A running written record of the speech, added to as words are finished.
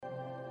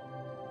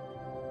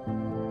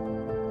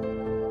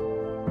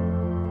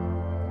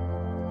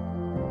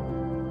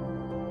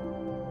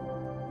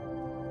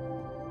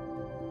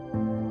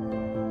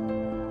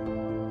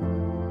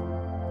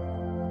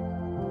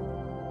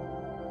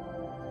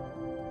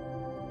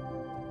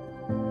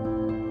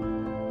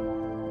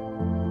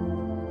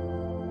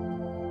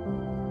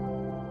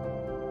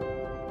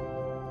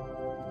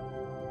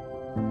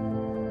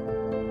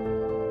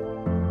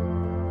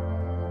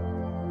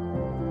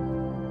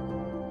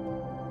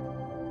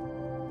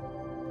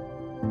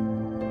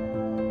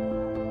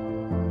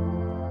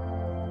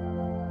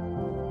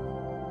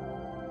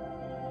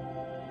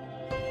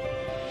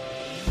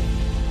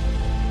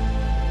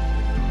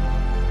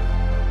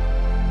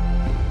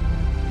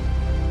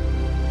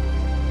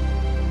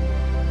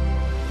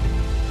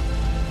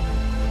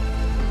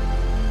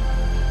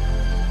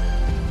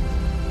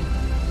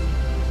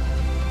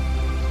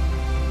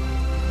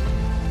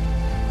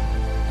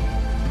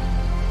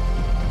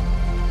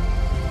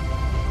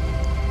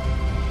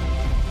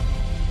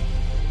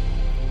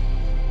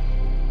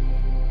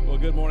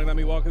Good morning. Let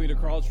me welcome you to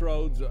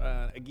Crossroads.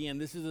 Again,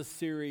 this is a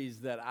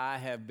series that I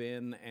have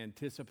been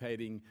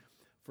anticipating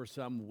for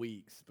some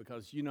weeks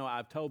because, you know,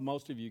 I've told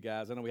most of you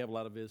guys, I know we have a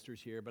lot of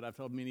visitors here, but I've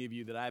told many of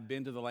you that I've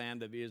been to the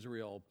land of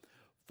Israel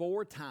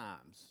 4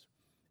 times,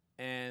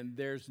 and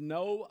there's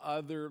no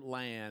other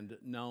land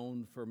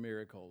known for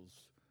miracles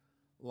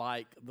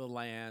like the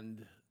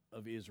land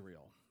of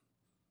Israel.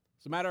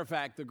 As a matter of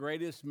fact, the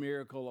greatest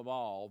miracle of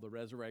all, the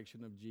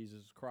resurrection of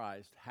Jesus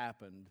Christ,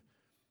 happened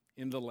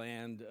in the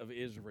land of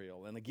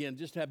Israel. And again,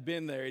 just to have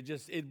been there,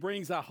 it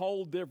brings a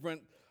whole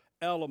different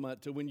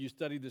element to when you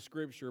study the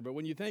scripture. But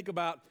when you think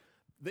about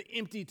the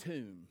empty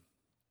tomb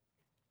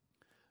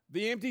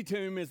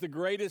is the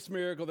greatest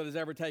miracle that has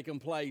ever taken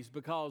place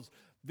because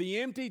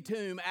the empty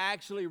tomb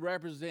actually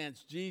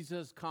represents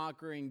Jesus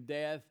conquering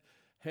death,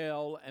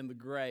 hell, and the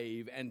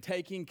grave and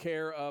taking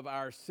care of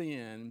our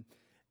sin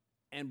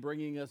and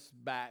bringing us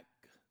back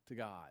to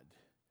God.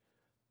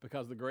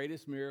 Because the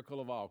greatest miracle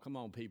of all, come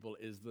on people,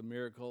 is the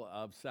miracle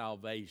of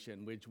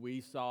salvation, which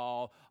we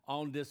saw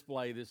on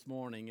display this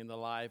morning in the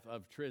life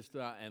of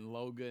Trista and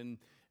Logan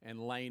and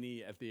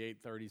Laney at the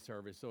 8:30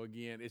 service. So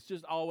again, it's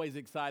just always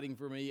exciting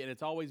for me, and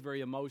it's always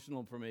very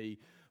emotional for me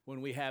when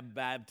we have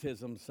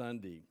Baptism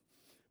Sunday.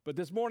 But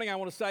this morning I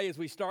want to say as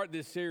we start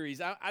this series,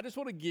 I just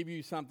want to give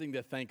you something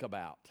to think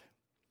about.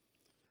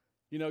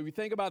 You know, you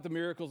think about the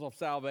miracles of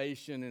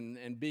salvation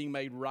and being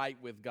made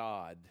right with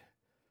God.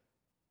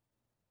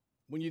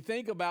 When you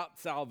think about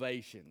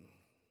salvation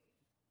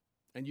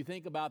and you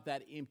think about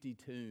that empty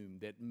tomb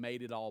that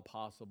made it all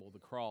possible, the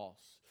cross,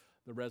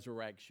 the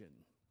resurrection,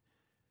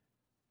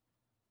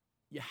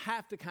 you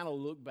have to kind of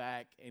look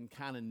back and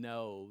kind of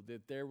know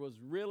that there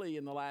was really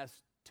in the last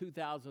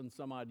 2,000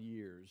 some odd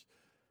years,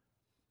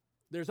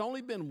 there's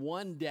only been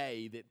one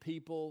day that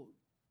people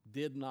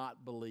did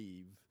not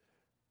believe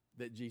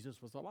that Jesus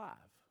was alive.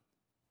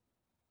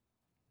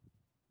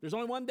 There's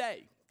only one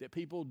day that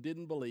people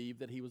didn't believe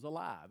that he was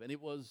alive, and it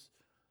was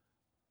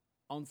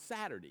on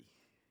Saturday.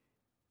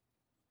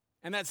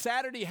 And that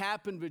Saturday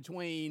happened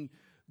between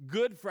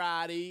Good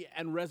Friday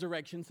and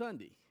Resurrection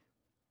Sunday.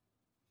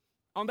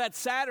 On that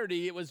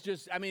Saturday, it was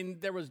just,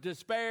 there was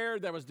despair,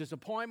 there was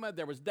disappointment,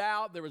 there was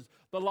doubt, there was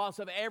the loss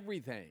of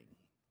everything.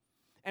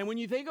 And when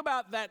you think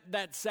about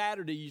that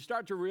Saturday, you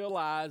start to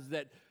realize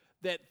that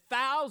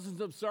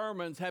thousands of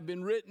sermons have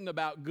been written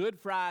about Good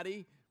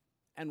Friday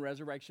and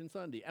Resurrection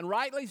Sunday, and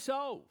rightly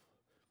so.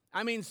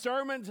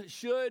 Sermons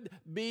should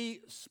be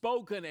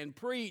spoken and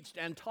preached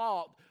and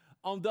taught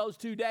on those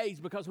 2 days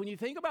because when you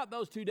think about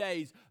those 2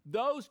 days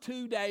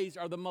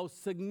are the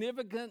most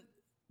significant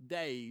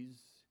days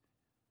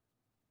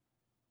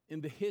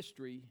in the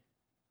history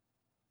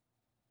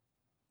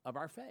of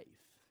our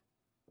faith.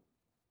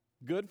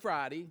 Good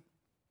Friday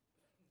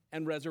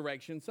and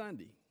Resurrection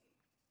Sunday.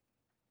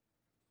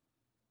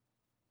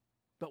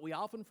 But we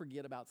often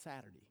forget about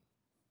Saturday.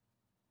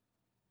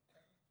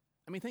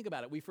 Think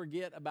about it. We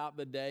forget about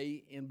the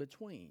day in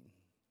between.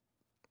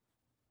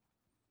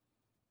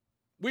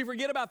 We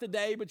forget about the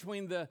day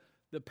between the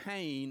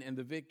pain and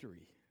the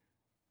victory.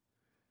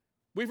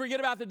 We forget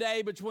about the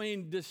day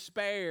between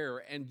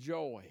despair and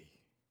joy.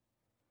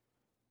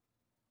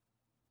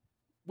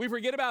 We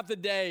forget about the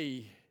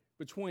day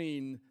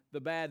between the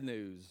bad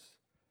news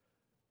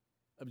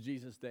of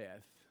Jesus'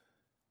 death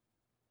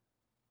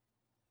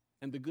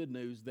and the good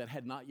news that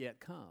had not yet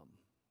come.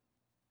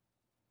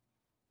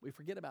 We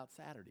forget about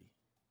Saturday.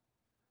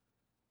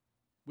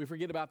 We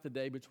forget about the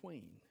day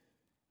between.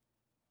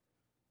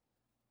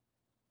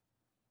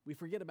 We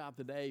forget about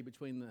the day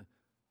between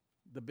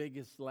the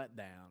biggest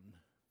letdown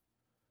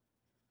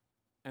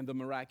and the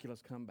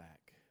miraculous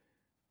comeback.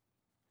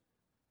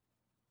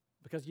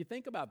 Because you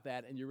think about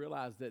that and you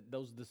realize that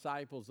those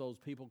disciples, those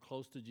people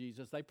close to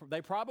Jesus,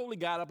 they probably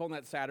got up on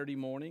that Saturday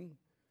morning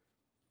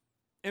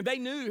and they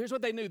knew, here's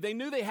what they knew. They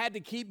knew they had to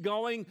keep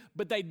going,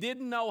 but they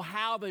didn't know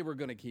how they were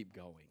going to keep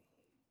going.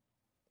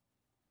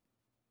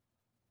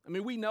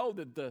 We know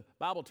that the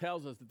Bible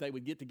tells us that they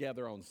would get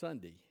together on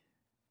Sunday.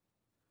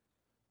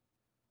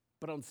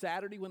 But on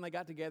Saturday when they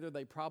got together,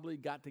 they probably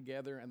got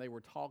together and they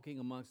were talking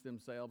amongst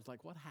themselves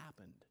like, what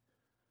happened?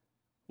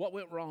 What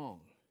went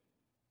wrong?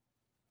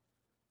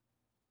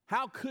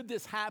 How could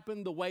this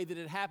happen the way that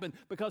it happened?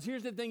 Because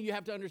here's the thing you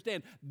have to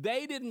understand.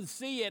 They didn't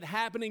see it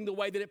happening the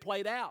way that it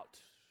played out.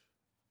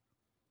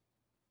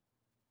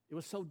 It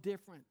was so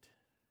different.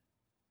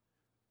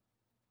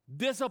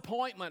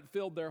 Disappointment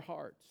filled their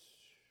hearts.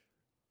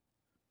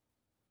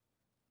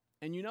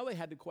 And you know they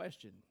had to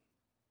question,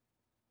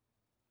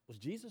 was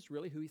Jesus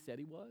really who he said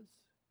he was?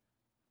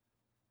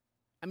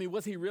 I mean,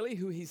 was he really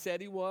who he said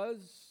he was?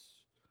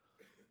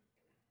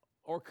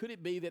 Or could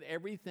it be that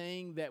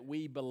everything that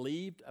we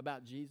believed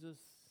about Jesus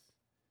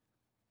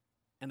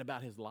and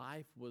about his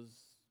life was,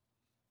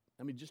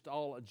 just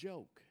all a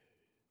joke?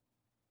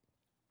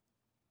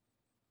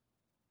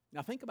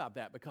 Now think about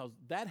that, because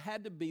that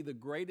had to be the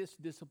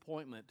greatest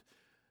disappointment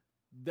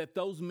that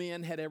those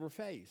men had ever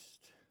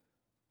faced.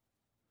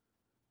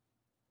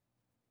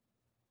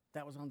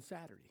 That was on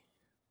Saturday.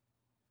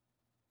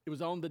 It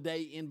was on the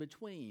day in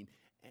between.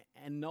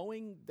 And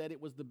knowing that it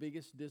was the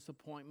biggest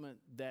disappointment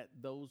that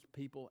those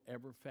people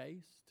ever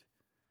faced,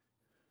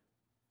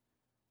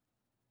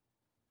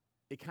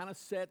 it kind of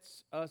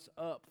sets us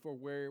up for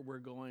where we're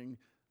going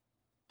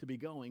to be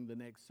going the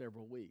next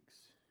several weeks.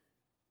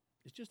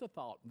 It's just a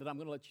thought that I'm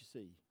going to let you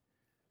see.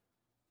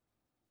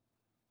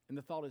 And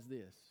the thought is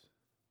this: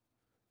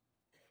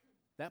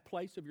 that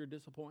place of your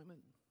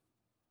disappointment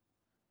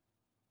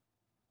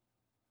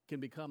can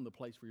become the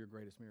place for your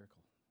greatest miracle.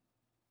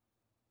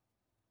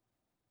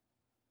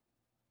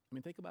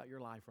 Think about your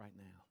life right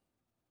now.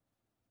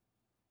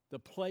 The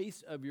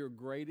place of your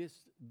greatest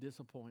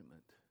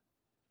disappointment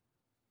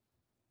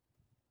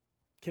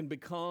can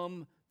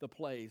become the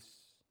place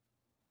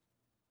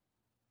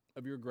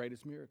of your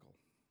greatest miracle.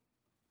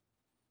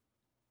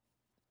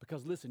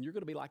 Because listen, you're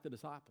going to be like the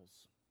disciples.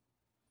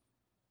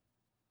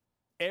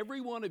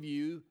 Every one of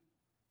you,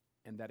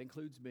 and that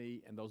includes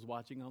me and those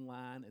watching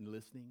online and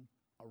listening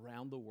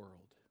around the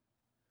world,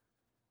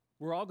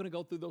 we're all going to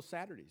go through those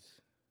Saturdays.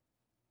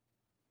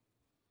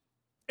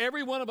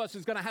 Every one of us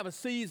is going to have a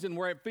season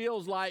where it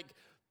feels like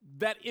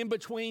that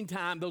in-between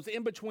time, those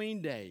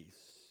in-between days.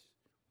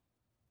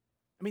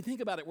 Think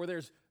about it, where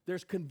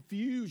there's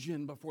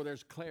confusion before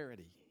there's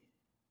clarity.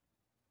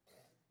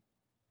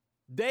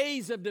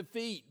 Days of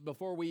defeat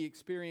before we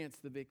experience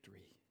the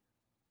victory.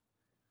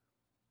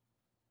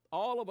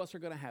 All of us are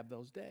going to have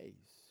those days.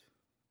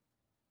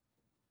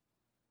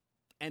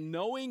 And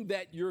knowing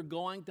that you're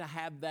going to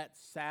have that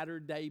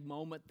Saturday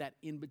moment, that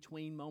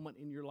in-between moment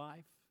in your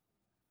life,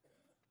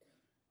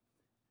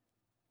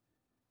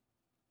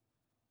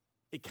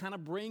 it kind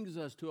of brings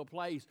us to a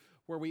place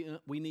where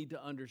we need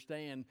to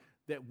understand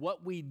that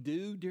what we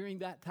do during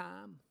that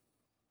time,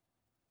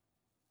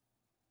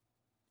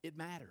 it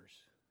matters.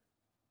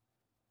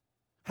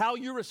 How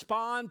you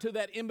respond to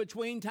that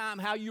in-between time,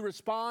 how you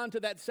respond to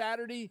that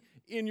Saturday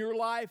in your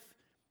life,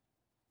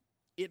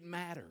 it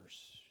matters.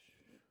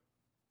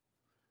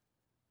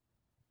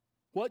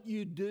 What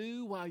you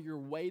do while you're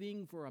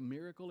waiting for a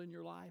miracle in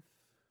your life,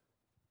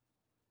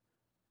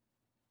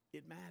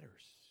 it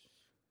matters.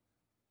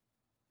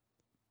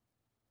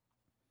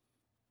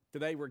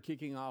 Today we're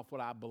kicking off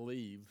what I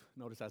believe,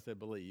 notice I said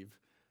believe,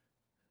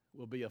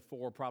 will be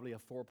probably a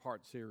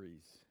four-part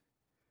series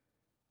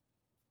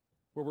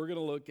where we're going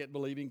to look at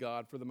believing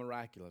God for the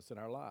miraculous in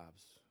our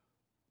lives.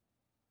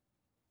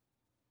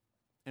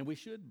 And we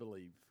should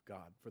believe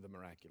God for the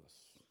miraculous,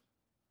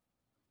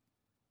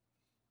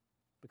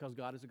 because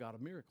God is a God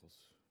of miracles.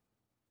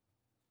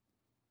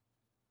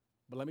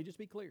 But let me just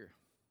be clear.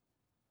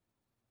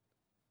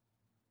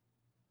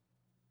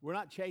 We're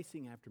not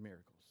chasing after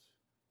miracles.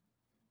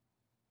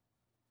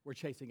 We're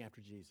chasing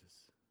after Jesus.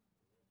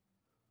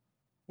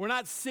 We're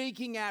not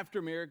seeking after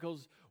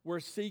miracles. We're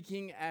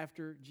seeking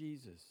after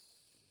Jesus.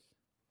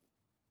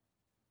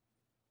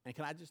 And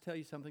can I just tell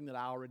you something that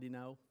I already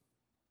know?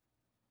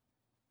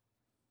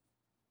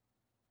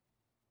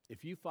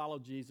 If you follow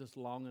Jesus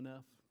long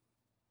enough,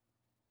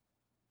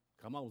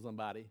 come on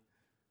somebody,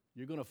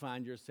 you're going to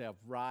find yourself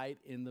right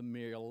in the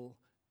middle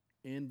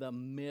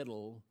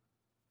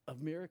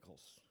of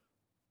miracles.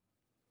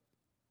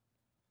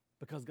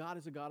 Because God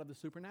is a God of the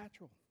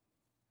supernatural.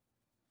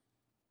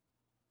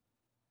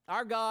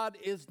 Our God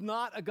is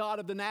not a God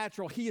of the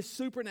natural. He is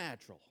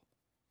supernatural.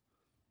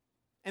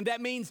 And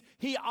that means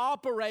He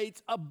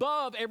operates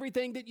above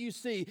everything that you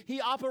see. He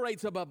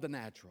operates above the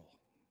natural.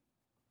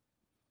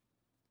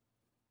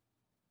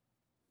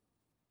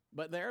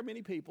 But there are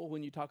many people,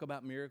 when you talk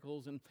about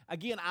miracles, and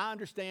again, I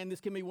understand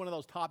this can be one of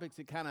those topics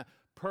that kind of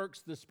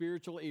perks the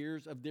spiritual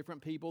ears of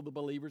different people, the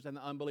believers and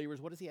the unbelievers.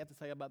 What does he have to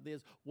say about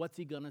this? What's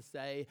he going to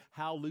say?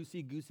 How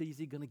loosey-goosey is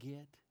he going to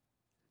get?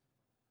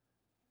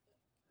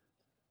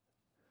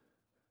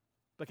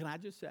 But can I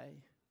just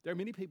say, there are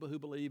many people who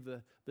believe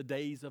the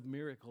days of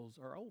miracles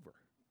are over.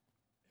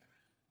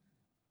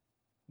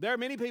 There are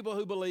many people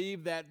who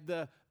believe that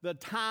the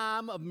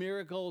time of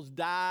miracles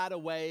died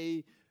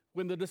away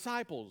when the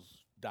disciples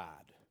died.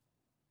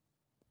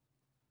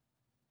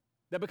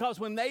 That because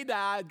when they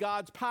died,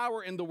 God's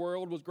power in the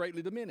world was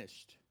greatly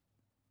diminished.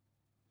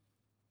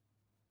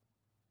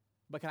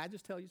 But can I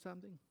just tell you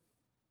something?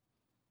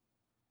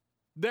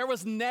 There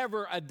was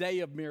never a day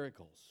of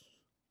miracles,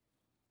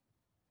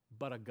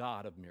 but a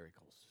God of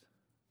miracles.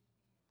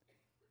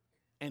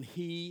 And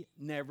He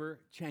never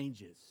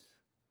changes.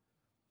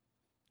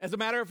 As a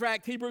matter of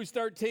fact, Hebrews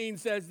 13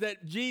 says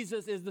that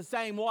Jesus is the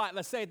same what?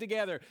 Let's say it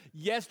together.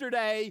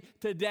 Yesterday,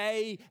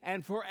 today,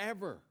 and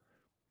forever.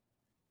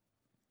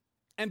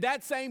 And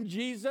that same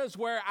Jesus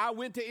where I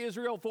went to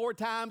Israel 4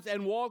 times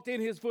and walked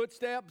in His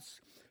footsteps,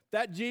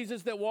 that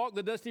Jesus that walked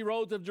the dusty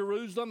roads of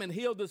Jerusalem and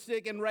healed the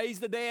sick and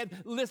raised the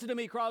dead, listen to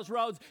me,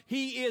 Crossroads,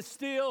 He is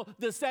still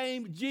the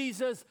same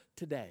Jesus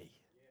today.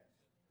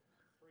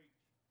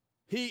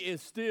 He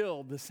is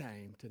still the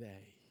same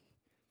today.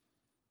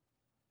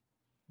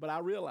 But I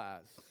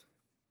realize,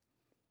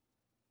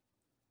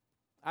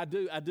 I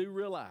do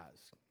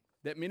realize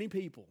that many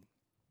people,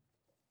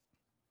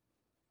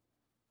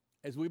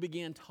 as we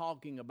begin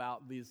talking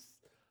about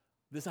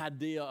this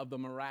idea of the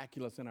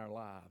miraculous in our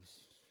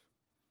lives,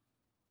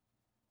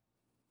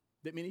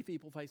 that many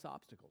people face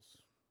obstacles.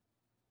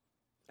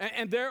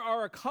 And there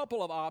are a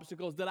couple of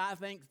obstacles that I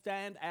think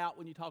stand out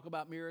when you talk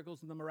about miracles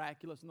and the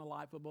miraculous in the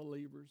life of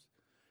believers.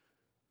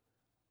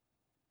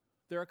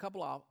 There are a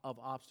couple of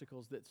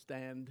obstacles that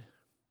stand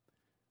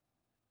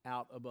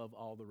out above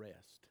all the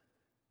rest.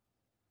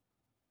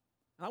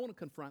 And I want to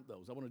confront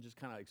those. I want to just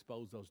kind of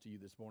expose those to you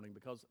this morning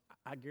because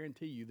I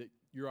guarantee you that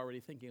you're already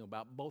thinking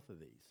about both of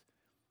these.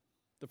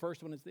 The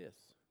first one is this.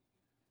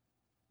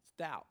 It's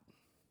doubt.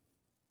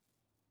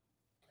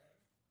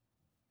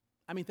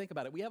 I mean, think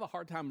about it. We have a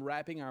hard time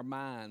wrapping our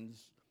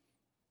minds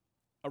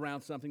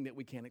around something that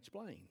we can't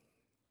explain.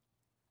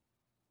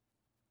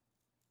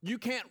 You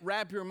can't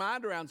wrap your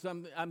mind around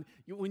something.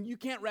 When you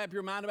can't wrap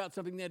your mind about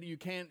something that you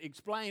can't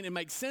explain and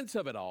make sense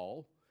of it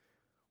all,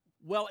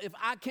 well, if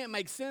I can't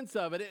make sense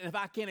of it and if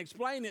I can't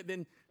explain it,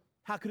 then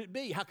how could it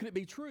be? How could it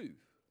be true?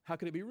 How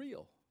could it be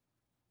real?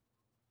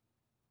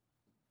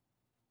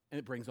 And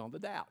it brings on the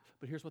doubt.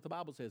 But here's what the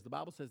Bible says. The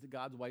Bible says that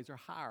God's ways are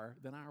higher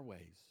than our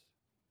ways.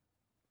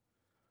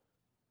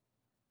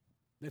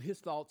 That His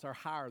thoughts are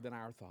higher than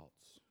our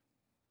thoughts.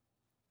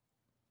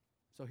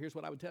 So here's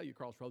what I would tell you,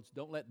 Crossroads.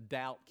 Don't let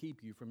doubt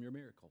keep you from your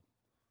miracle.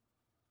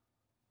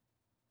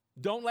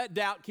 Don't let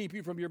doubt keep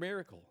you from your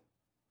miracle.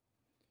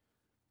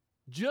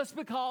 Just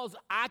because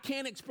I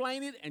can't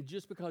explain it and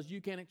just because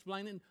you can't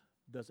explain it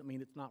doesn't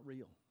mean it's not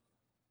real.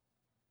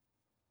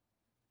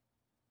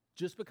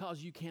 Just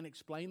because you can't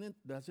explain it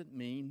doesn't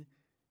mean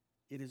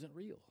it isn't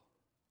real.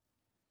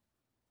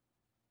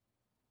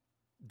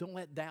 Don't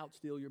let doubt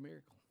steal your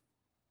miracle.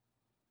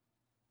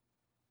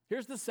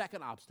 Here's the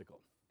second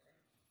obstacle.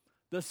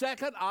 The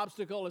second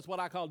obstacle is what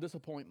I call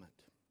disappointment.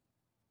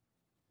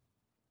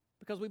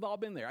 Because we've all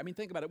been there. I mean,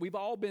 think about it. We've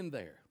all been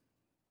there.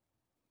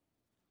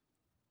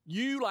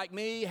 You, like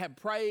me, have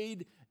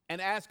prayed and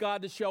asked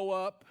God to show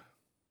up,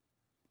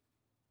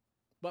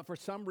 but for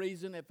some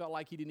reason it felt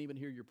like He didn't even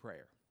hear your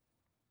prayer.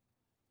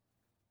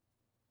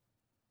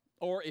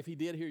 Or if He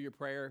did hear your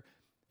prayer,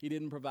 He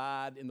didn't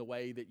provide in the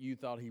way that you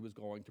thought He was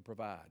going to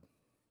provide.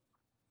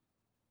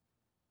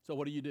 So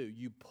what do?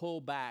 You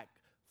pull back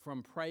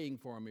from praying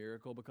for a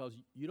miracle because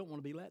you don't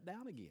want to be let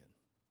down again.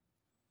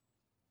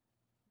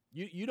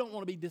 You don't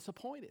want to be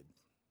disappointed.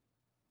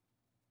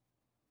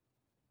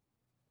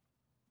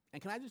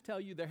 And can I just tell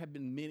you, there have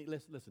been many,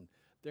 listen,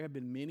 there have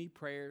been many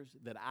prayers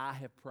that I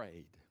have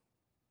prayed,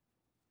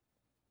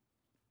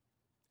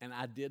 and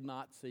I did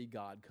not see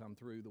God come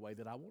through the way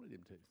that I wanted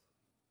Him to.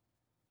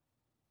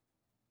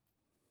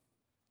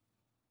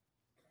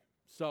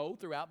 So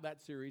throughout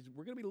that series,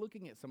 we're going to be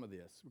looking at some of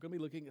this. We're going to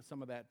be looking at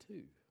some of that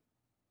too.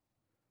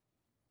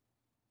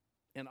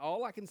 And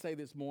all I can say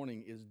this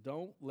morning is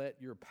don't let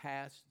your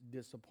past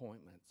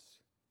disappointments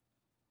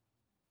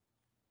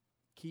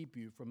keep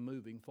you from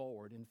moving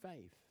forward in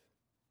faith.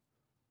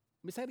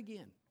 Let me say it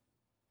again.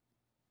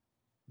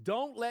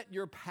 Don't let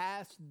your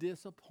past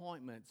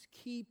disappointments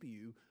keep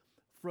you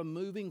from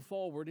moving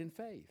forward in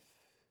faith.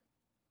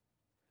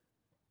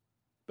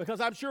 Because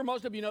I'm sure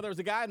most of you know there's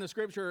a guy in the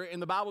scripture in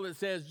the Bible that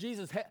says,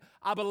 Jesus,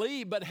 I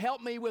believe, but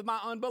help me with my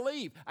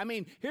unbelief. I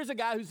mean, here's a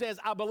guy who says,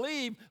 I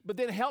believe, but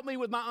then help me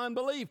with my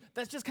unbelief.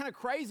 That's just kind of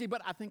crazy,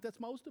 but I think that's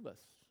most of us,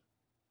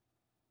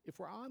 if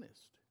we're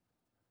honest.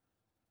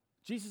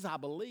 Jesus, I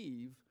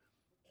believe,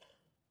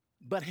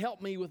 but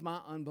help me with my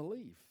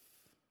unbelief.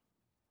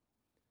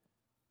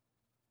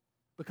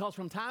 Because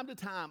from time to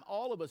time,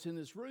 all of us in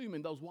this room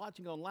and those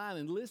watching online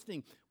and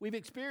listening, we've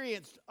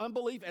experienced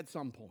unbelief at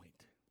some point.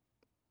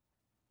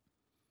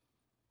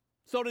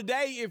 So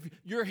today, if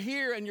you're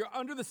here and you're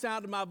under the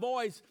sound of my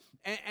voice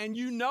and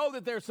you know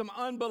that there's some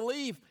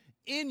unbelief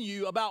in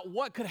you about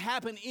what could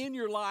happen in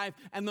your life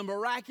and the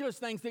miraculous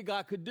things that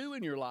God could do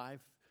in your life,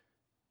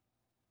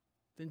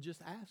 then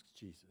just ask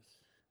Jesus.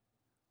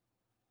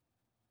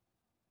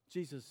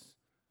 Jesus,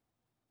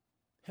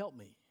 help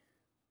me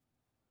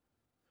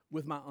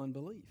with my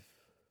unbelief.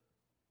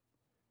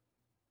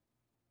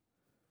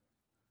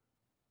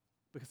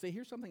 Because see,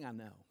 here's something I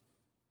know.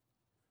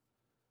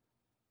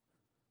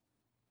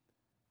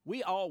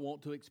 We all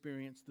want to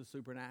experience the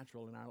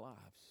supernatural in our lives.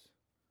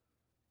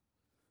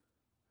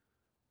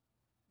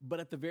 But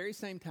at the very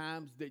same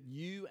times that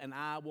you and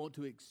I want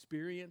to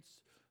experience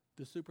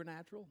the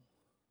supernatural,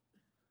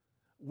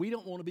 we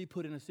don't want to be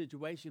put in a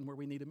situation where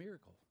we need a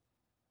miracle.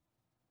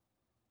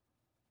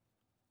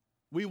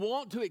 We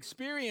want to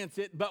experience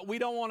it, but we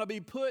don't want to be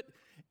put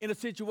in a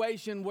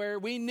situation where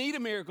we need a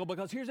miracle.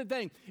 Because here's the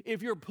thing,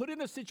 if you're put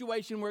in a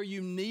situation where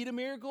you need a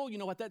miracle, you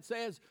know what that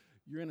says?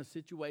 You're in a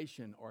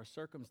situation or a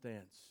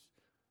circumstance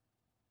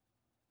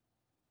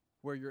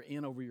where you're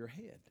in over your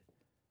head.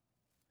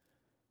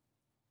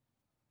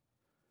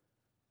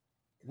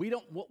 We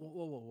don't,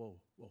 whoa.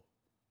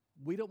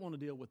 We don't want to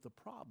deal with the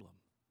problem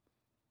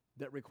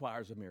that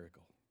requires a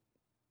miracle.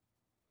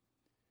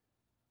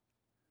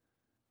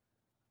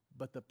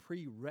 But the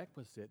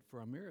prerequisite for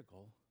a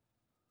miracle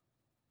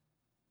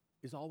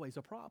is always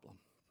a problem.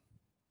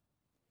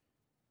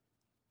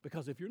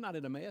 Because if you're not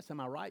in a mess, am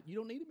I right? You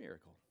don't need a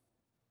miracle.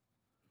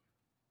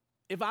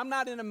 If I'm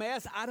not in a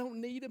mess, I don't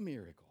need a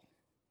miracle.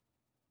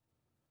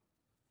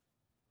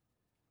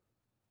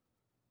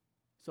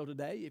 So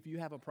today, if you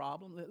have a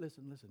problem,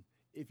 listen.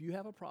 If you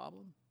have a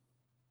problem,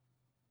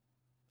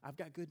 I've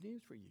got good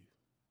news for you.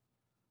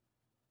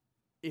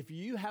 If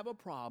you have a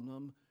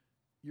problem,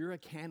 you're a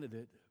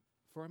candidate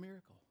for a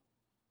miracle.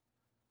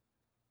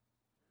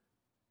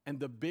 And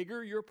the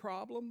bigger your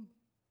problem,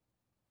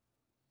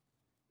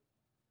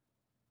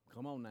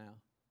 come on now,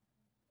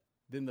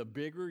 then the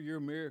bigger your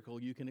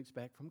miracle you can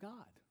expect from God.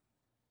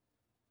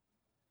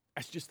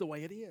 That's just the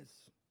way it is.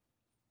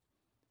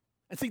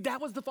 And see,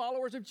 that was the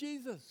followers of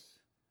Jesus.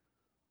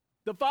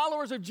 The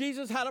followers of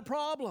Jesus had a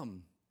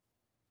problem.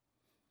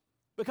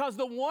 Because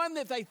the one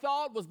that they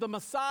thought was the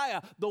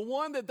Messiah, the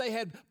one that they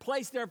had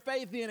placed their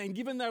faith in and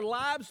given their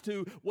lives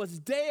to, was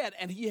dead,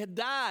 and he had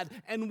died.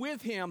 And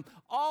with him,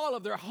 all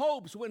of their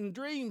hopes and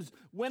dreams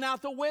went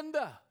out the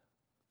window.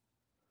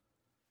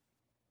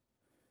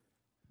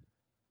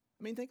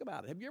 I mean, think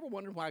about it. Have you ever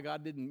wondered why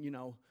God didn't,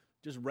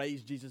 just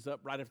raise Jesus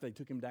up right after they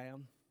took him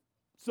down?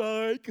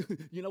 Psych!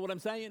 You know what I'm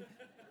saying?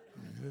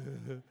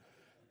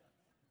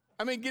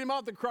 I mean, get him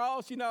off the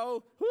cross,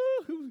 Woo,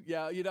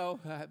 yeah,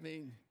 I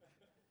mean...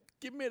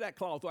 Give me that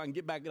cloth so I can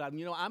get back out.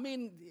 I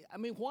mean,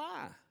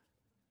 why?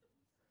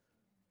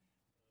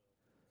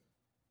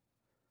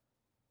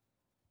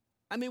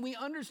 I mean, we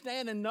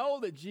understand and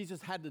know that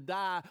Jesus had to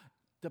die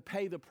to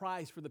pay the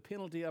price for the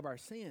penalty of our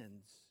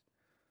sins.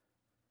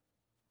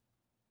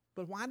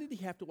 But why did he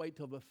have to wait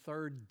till the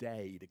third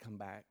day to come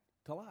back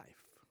to life?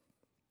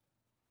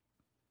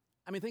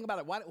 I mean, think about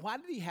it. Why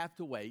did he have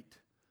to wait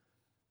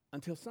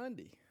until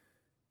Sunday?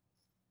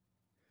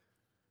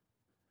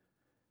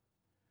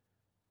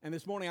 And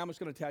this morning, I'm just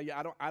going to tell you,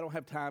 I don't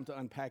have time to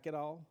unpack it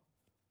all.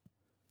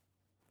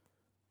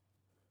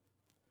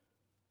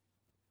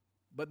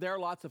 But there are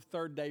lots of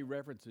third-day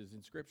references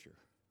in Scripture.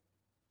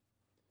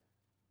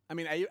 I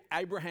mean,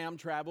 Abraham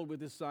traveled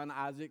with his son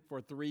Isaac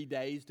for 3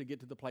 days to get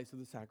to the place of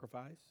the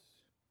sacrifice.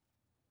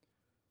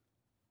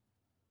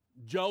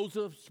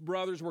 Joseph's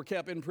brothers were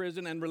kept in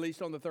prison and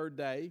released on the third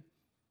day.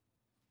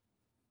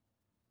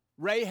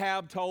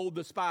 Rahab told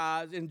the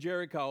spies in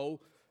Jericho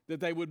that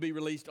they would be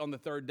released on the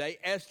third day.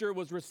 Esther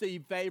was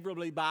received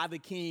favorably by the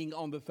king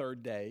on the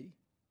third day.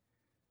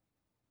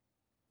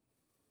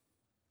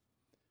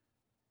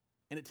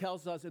 And it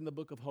tells us in the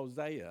book of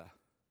Hosea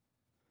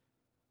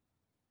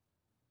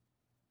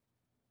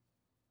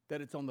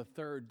that it's on the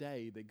third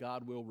day that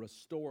God will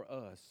restore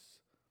us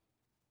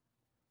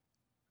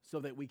so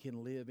that we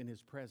can live in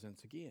his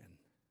presence again.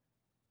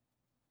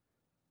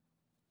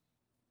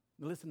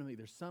 Now listen to me,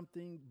 there's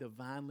something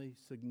divinely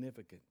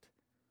significant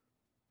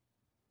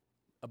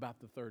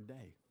about the third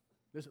day.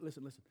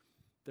 Listen.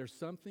 There's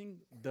something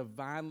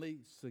divinely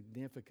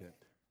significant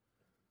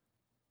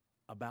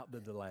about the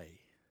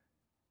delay.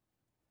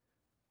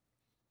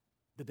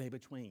 The day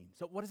between.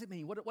 So what does it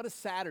mean? What is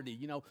Saturday?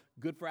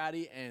 Good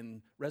Friday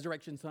and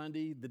Resurrection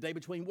Sunday, the day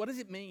between. What does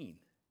it mean?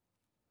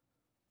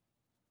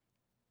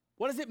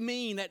 What does it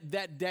mean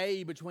that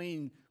day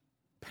between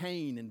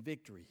pain and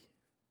victory?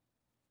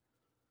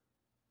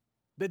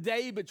 The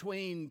day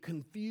between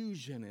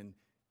confusion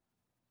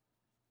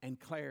and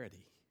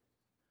clarity.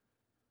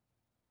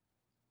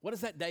 What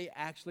does that day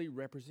actually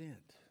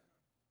represent?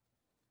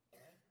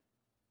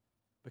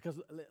 Because,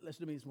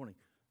 listen to me this morning.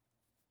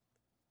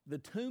 The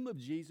tomb of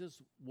Jesus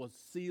was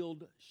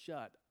sealed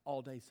shut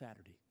all day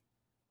Saturday.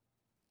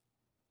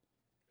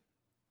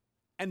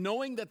 And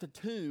knowing that the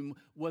tomb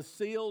was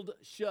sealed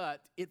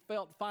shut, it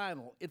felt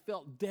final. It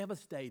felt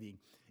devastating.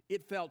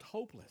 It felt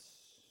hopeless.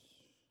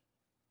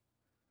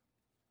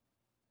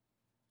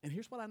 And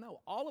here's what I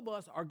know. All of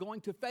us are going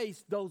to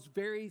face those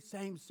very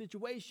same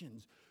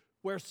situations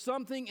where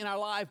something in our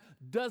life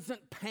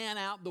doesn't pan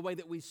out the way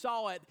that we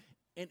saw it,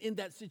 and in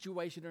that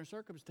situation or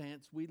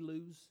circumstance, we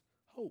lose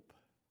hope.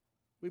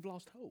 We've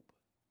lost hope.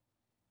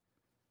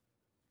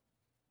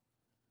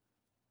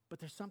 But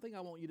there's something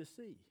I want you to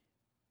see.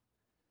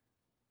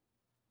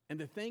 And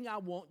the thing I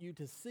want you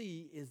to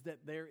see is that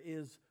there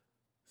is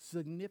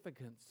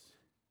significance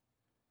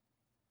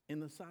in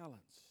the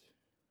silence.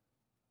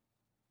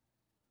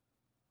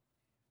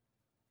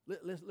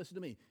 Listen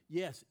to me.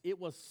 Yes, it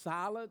was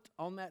silent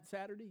on that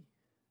Saturday,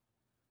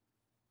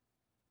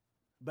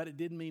 but it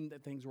didn't mean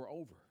that things were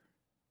over.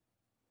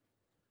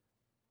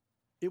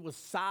 It was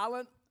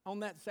silent on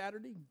that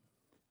Saturday,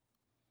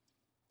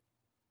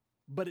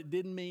 but it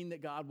didn't mean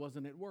that God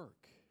wasn't at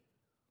work.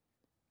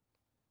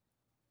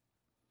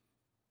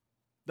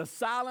 The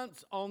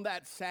silence on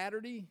that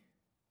Saturday,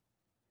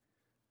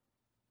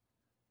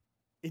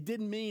 it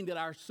didn't mean that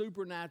our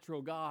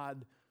supernatural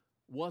God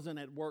wasn't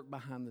at work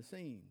behind the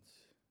scenes.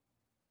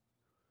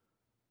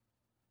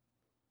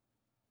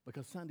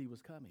 Because Sunday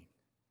was coming.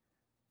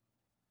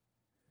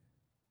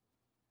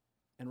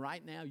 And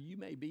right now, you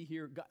may be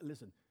here. God,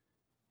 listen,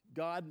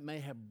 God may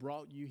have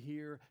brought you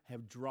here,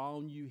 have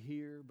drawn you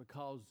here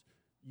because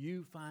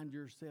you find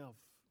yourself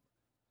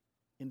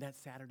in that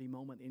Saturday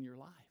moment in your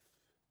life.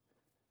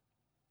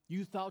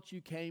 You thought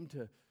you came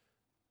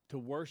to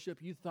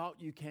worship. You thought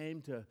you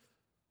came to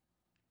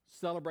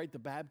celebrate the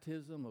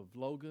baptism of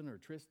Logan or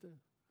Trista.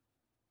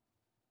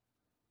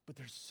 But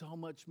there's so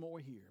much more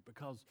here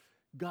because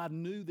God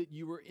knew that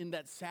you were in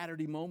that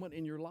Saturday moment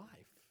in your life.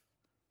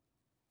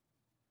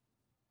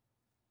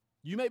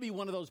 You may be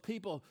one of those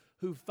people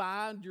who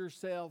find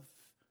yourself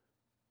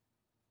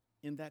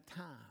in that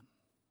time.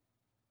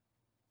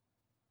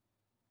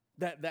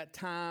 That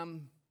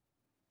time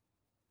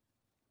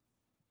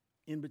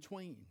in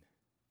between.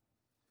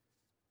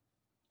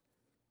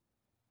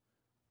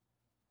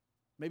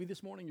 Maybe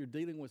this morning you're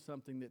dealing with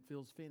something that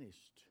feels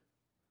finished,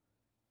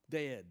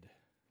 dead.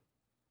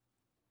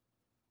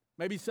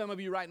 Maybe some of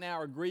you right now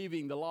are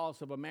grieving the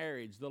loss of a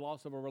marriage, the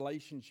loss of a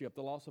relationship,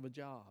 the loss of a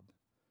job.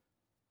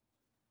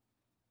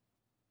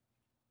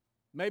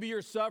 Maybe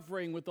you're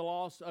suffering with the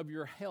loss of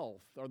your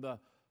health or the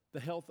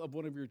health of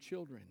one of your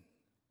children.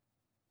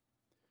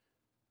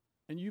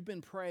 And you've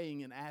been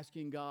praying and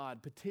asking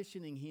God,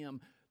 petitioning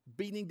Him,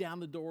 beating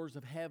down the doors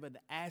of heaven,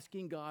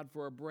 asking God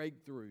for a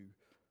breakthrough,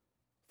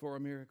 for a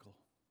miracle.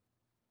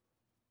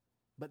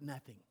 But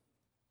nothing.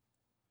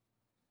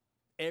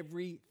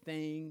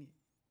 Everything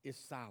is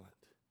silent.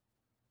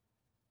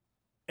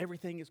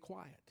 Everything is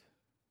quiet.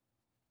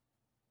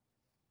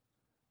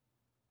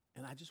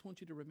 And I just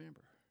want you to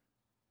remember,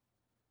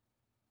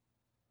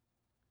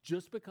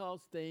 just because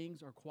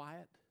things are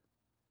quiet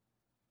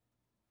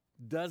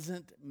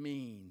doesn't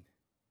mean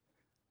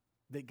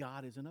that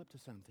God isn't up to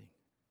something.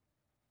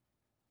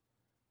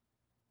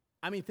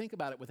 I mean, think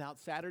about it. Without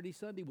Saturday,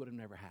 Sunday would have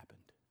never happened.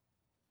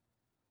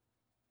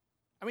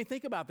 I mean,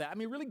 think about that. I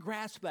mean, really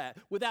grasp that.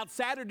 Without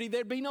Saturday,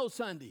 there'd be no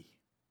Sunday.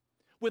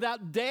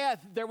 Without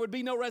death, there would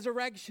be no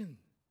resurrection.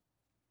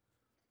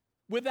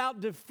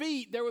 Without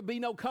defeat, there would be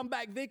no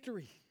comeback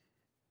victory.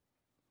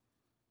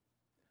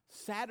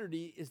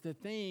 Saturday is the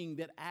thing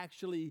that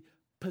actually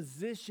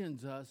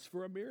positions us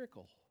for a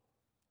miracle.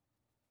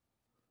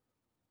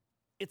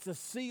 It's a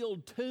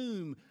sealed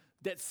tomb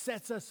that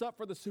sets us up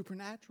for the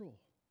supernatural.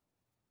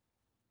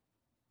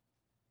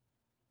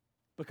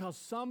 Because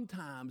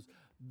sometimes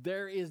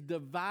there is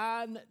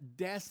divine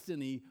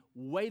destiny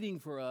waiting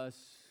for us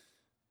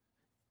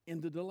in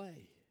the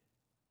delay.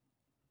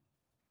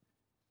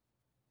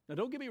 Now,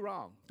 don't get me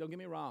wrong. Don't get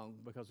me wrong,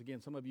 because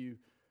again, some of you,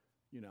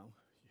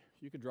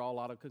 you could draw a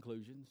lot of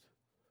conclusions.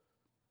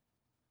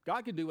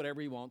 God can do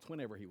whatever He wants,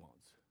 whenever He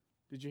wants.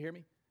 Did you hear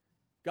me?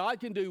 God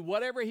can do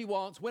whatever He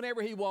wants,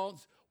 whenever He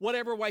wants,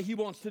 whatever way He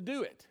wants to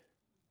do it.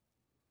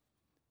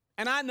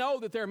 And I know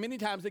that there are many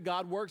times that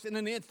God works in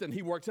an instant.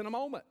 He works in a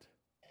moment.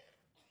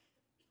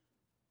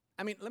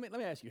 I mean, let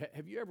me ask you,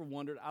 have you ever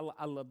wondered,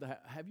 I love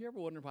that, have you ever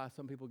wondered why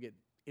some people get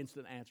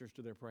instant answers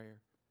to their prayer?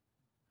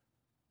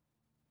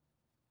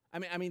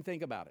 I mean,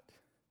 think about it.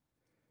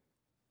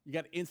 You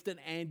got Instant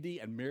Andy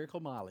and Miracle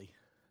Molly.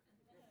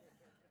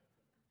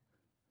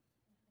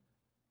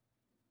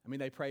 I mean,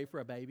 they pray for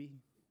a baby.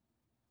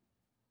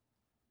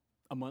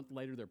 A month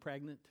later, they're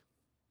pregnant.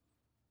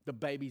 The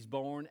baby's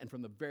born, and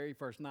from the very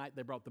first night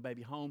they brought the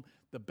baby home,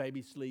 the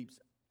baby sleeps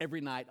every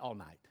night, all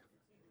night.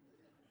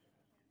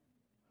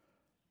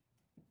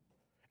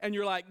 And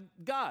you're like,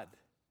 God.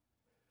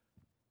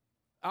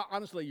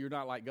 Honestly, you're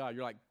not like God.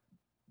 You're like,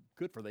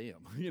 good for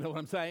them. You know what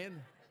I'm saying?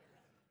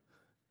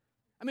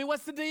 I mean,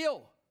 what's the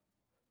deal?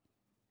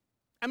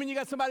 I mean, you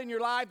got somebody in your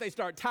life, they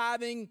start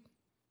tithing.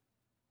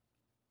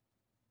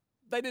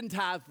 They didn't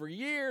tithe for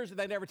years.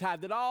 They never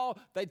tithed at all.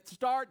 They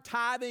start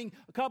tithing.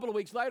 A couple of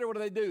weeks later,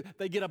 what do?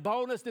 They get a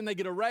bonus, then they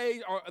get a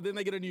raise, or then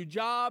they get a new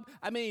job.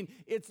 I mean,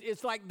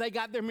 it's like they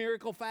got their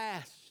miracle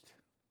fast.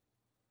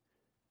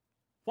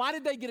 Why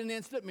did they get an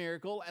instant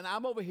miracle, and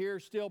I'm over here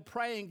still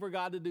praying for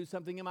God to do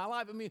something in my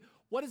life? I mean,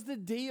 what is the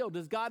deal?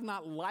 Does God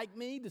not like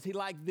me? Does He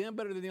like them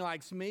better than He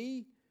likes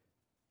me?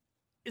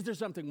 Is there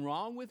something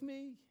wrong with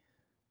me?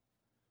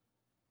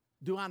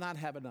 Do I not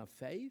have enough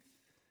faith?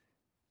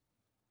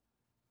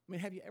 I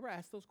mean, have you ever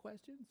asked those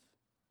questions?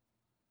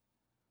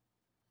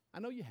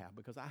 I know you have,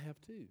 because I have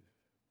too.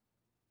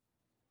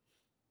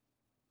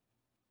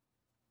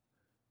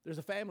 There's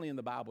a family in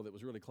the Bible that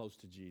was really close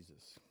to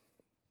Jesus.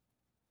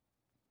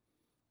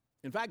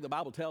 In fact, the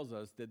Bible tells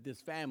us that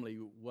this family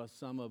was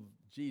some of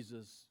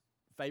Jesus'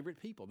 favorite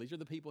people. These are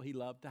the people he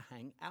loved to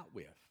hang out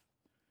with.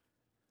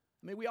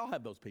 I mean, we all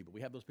have those people.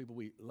 We have those people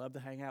we love to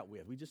hang out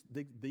with.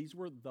 These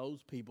were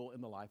those people in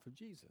the life of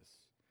Jesus.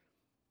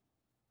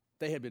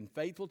 They had been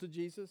faithful to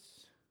Jesus.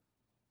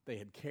 They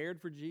had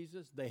cared for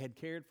Jesus. They had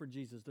cared for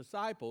Jesus'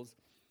 disciples.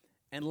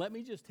 And let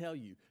me just tell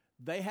you,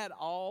 they had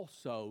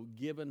also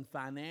given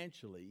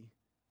financially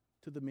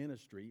to the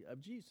ministry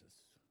of Jesus.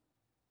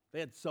 They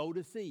had sowed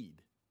a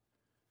seed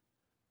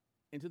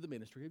into the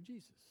ministry of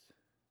Jesus.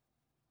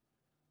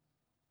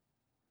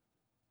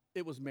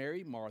 It was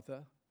Mary,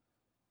 Martha,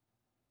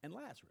 and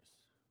Lazarus.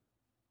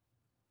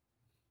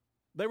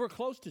 They were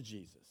close to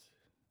Jesus.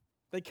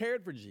 They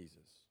cared for Jesus.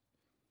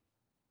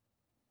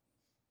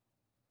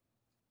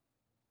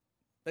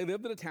 They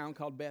lived in a town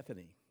called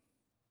Bethany.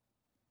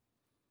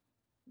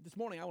 This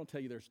morning I want to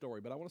tell you their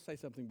story, but I want to say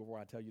something before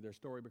I tell you their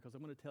story, because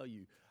I'm going to tell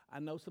you, I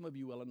know some of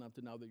you well enough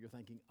to know that you're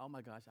thinking, oh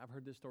my gosh, I've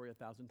heard this story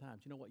 1,000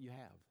 times. You know what? You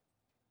have.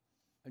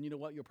 And you know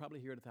what? You'll probably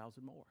hear it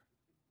 1,000 more.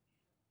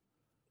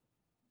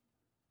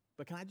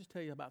 But can I just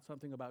tell you about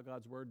something about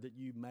God's Word that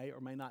you may or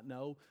may not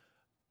know?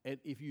 And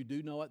if you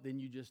do know it, then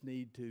you just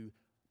need to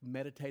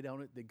meditate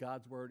on it, that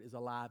God's Word is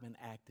alive and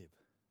active.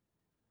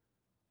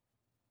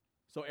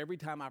 So every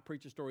time I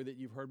preach a story that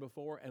you've heard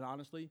before, and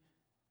honestly,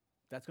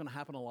 that's going to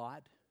happen a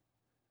lot,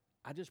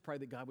 I just pray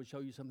that God would show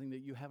you something that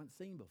you haven't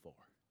seen before.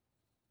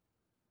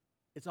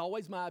 It's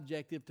always my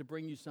objective to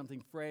bring you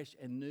something fresh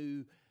and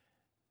new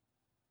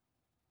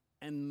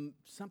and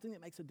something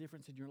that makes a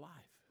difference in your life.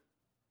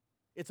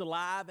 It's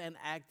alive and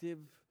active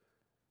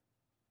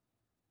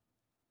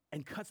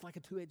and cuts like a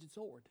two-edged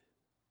sword.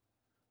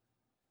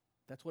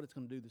 That's what it's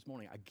going to do this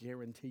morning, I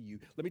guarantee you.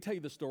 Let me tell you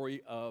the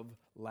story of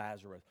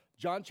Lazarus.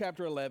 John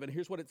chapter 11,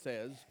 here's what it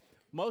says.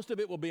 Most of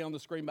it will be on the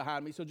screen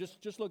behind me, so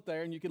just look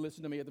there and you can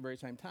listen to me at the very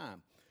same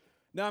time.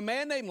 Now, a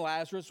man named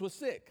Lazarus was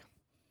sick.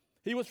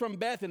 He was from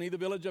Bethany, the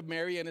village of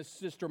Mary and his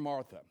sister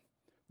Martha.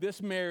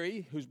 This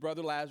Mary, whose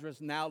brother Lazarus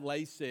now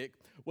lay sick,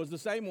 was the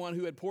same one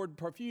who had poured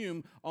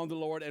perfume on the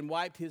Lord and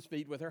wiped his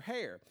feet with her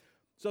hair.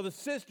 So the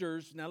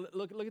sisters, now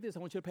look at this, I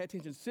want you to pay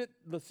attention.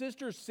 The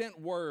sisters sent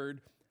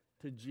word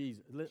to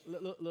Jesus.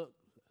 Look.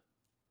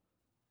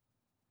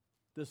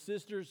 The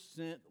sisters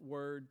sent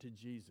word to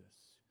Jesus.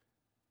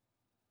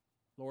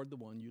 Lord, the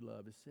one you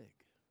love is sick.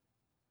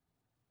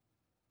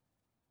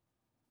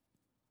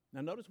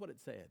 Now notice what it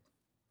said.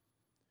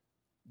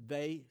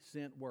 They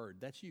sent word.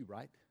 That's you,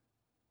 right?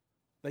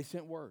 They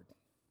sent word.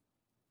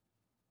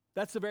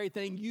 That's the very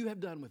thing you have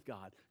done with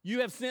God. You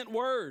have sent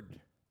word.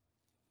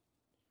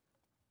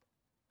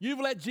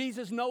 You've let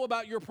Jesus know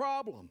about your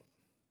problem.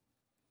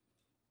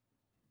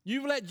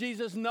 You've let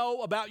Jesus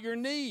know about your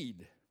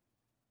need.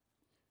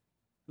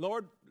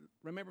 Lord,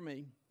 remember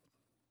me.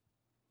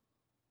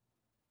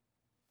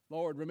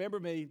 Lord, remember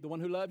me, the one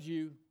who loves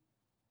you.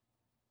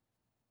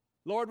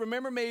 Lord,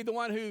 remember me, the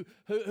one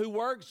who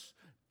works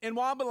in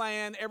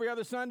Wabaland every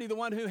other Sunday, the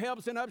one who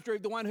helps in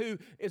Upstreet, the one who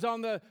is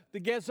on the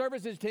guest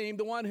services team,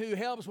 the one who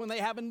helps when they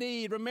have a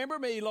need. Remember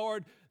me,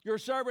 Lord, your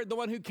servant, the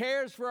one who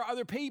cares for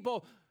other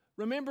people.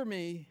 Remember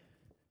me.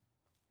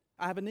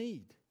 I have a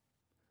need.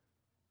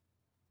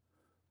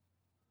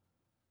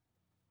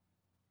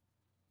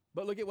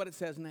 But look at what it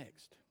says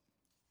next.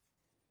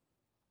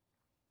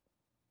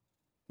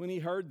 When he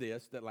heard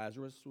this, that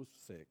Lazarus was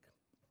sick,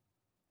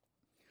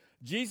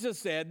 Jesus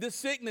said, this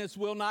sickness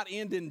will not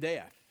end in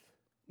death.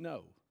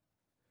 No.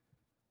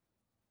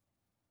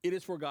 It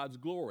is for God's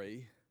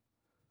glory,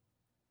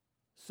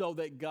 so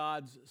that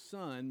God's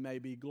Son may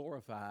be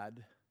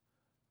glorified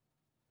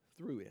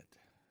through it.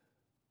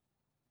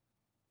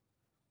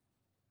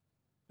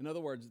 In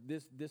other words,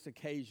 this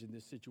occasion,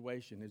 this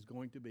situation is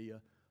going to be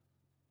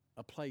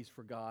a place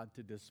for God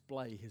to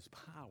display his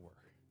power.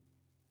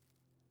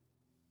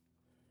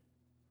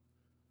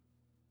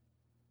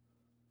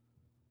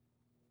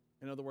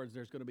 In other words,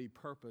 there's going to be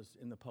purpose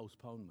in the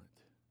postponement.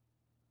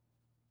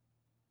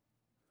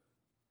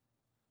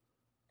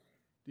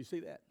 Do you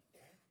see that?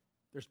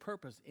 There's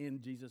purpose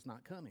in Jesus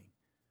not coming,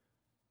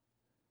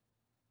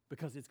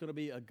 because it's going to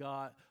be a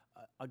God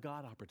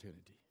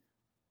opportunity.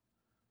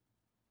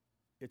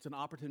 It's an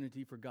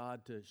opportunity for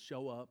God to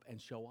show up and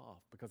show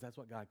off, because that's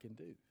what God can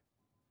do.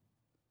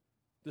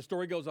 The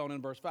story goes on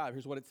in verse 5.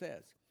 Here's what it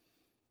says.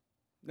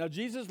 Now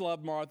Jesus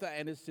loved Martha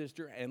and his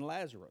sister and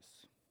Lazarus.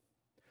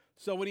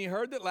 So when he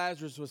heard that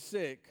Lazarus was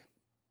sick,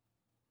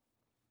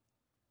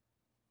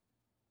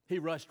 he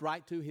rushed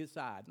right to his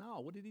side. No,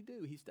 what did he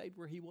do? He stayed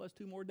where he was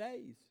 2 more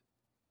days.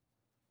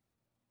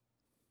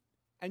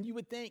 And you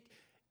would think,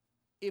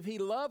 if he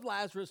loved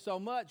Lazarus so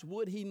much,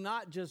 would he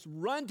not just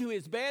run to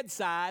his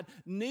bedside,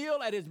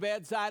 kneel at his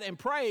bedside, and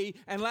pray,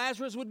 and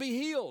Lazarus would be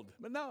healed?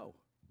 But no.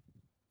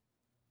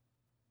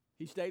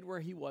 He stayed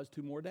where he was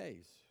 2 more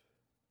days.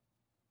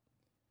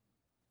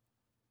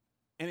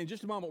 And in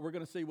just a moment, we're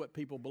going to see what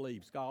people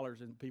believe,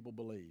 scholars and people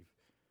believe.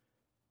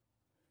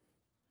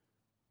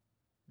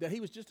 That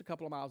he was just a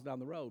couple of miles down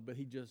the road, but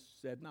he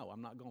just said, no,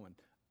 I'm not going.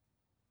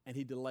 And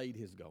he delayed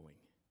his going.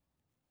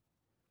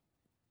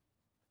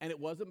 And it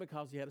wasn't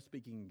because he had a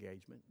speaking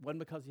engagement. It wasn't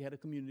because he had a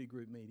community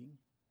group meeting.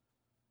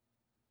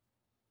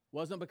 It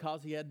wasn't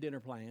because he had dinner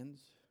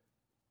plans.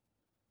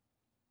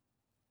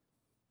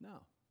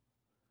 No.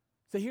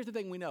 So here's the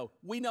thing we know.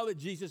 We know that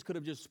Jesus could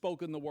have just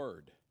spoken the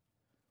word.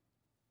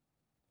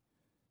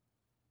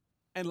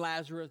 And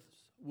Lazarus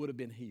would have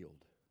been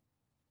healed.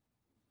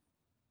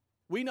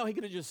 We know he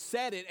could have just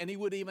said it and he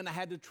would even have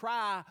had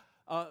to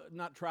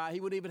he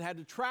would even had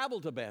to travel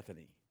to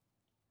Bethany.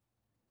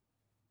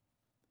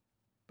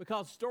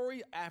 Because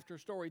story after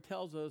story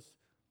tells us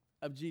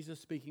of Jesus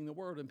speaking the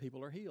word and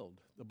people are healed.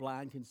 The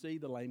blind can see,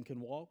 the lame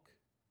can walk.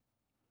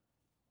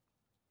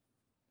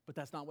 But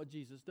that's not what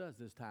Jesus does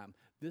this time.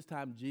 This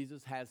time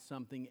Jesus has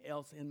something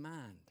else in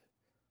mind.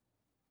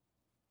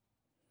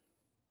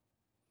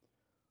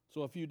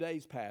 So a few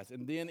days pass,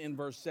 and then in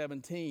verse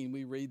 17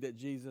 we read that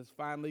Jesus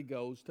finally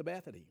goes to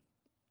Bethany.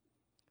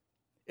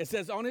 It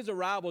says, on his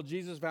arrival,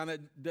 Jesus found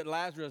that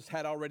Lazarus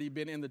had already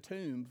been in the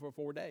tomb for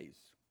 4 days.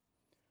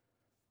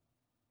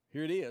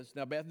 Here it is.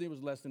 Now Bethany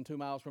was less than 2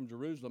 miles from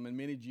Jerusalem, and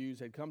many Jews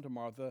had come to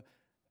Martha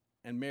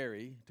and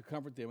Mary to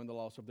comfort them in the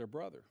loss of their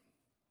brother.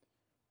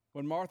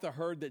 When Martha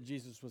heard that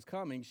Jesus was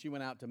coming, she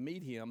went out to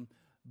meet him,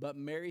 but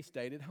Mary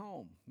stayed at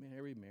home.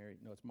 Mary.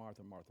 No, it's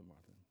Martha.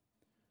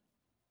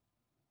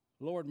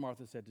 Lord,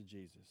 Martha said to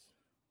Jesus,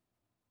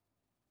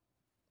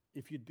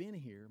 if you'd been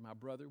here, my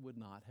brother would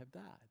not have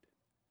died.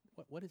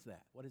 What is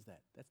that? What is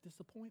that? That's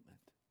disappointment.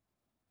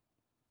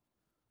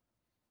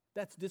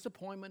 That's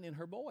disappointment in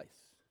her voice.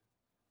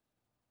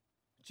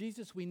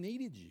 Jesus, we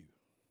needed you.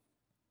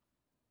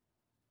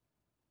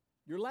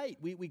 You're late.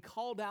 We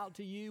called out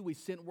to you. We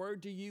sent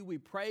word to you. We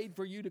prayed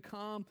for you to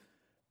come.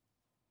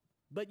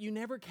 But you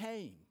never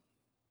came.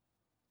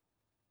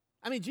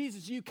 I mean,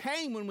 Jesus, you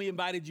came when we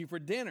invited you for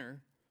dinner.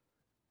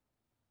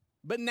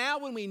 But now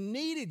when we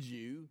needed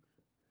you,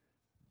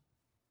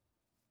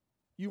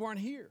 you weren't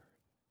here.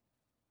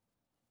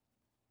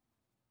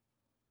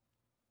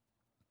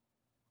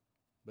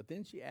 But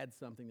then she adds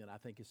something that I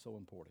think is so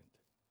important.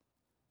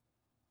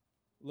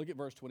 Look at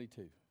verse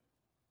 22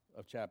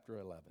 of chapter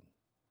 11.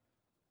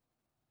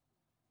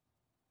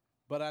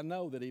 But I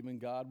know that even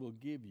God will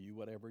give you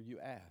whatever you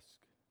ask.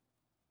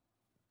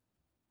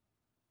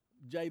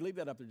 Jay, leave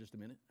that up there just a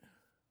minute.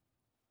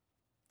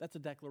 That's a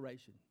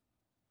declaration.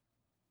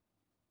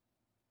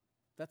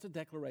 That's a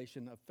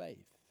declaration of faith.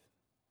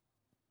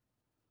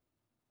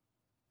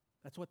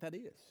 That's what that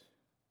is.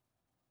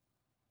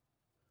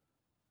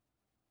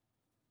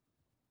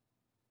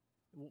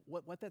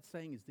 What that's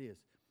saying is this.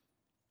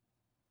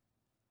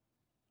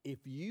 If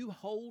you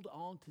hold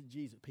on to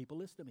Jesus, people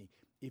listen to me.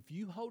 If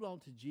you hold on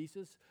to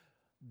Jesus,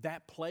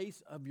 that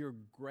place of your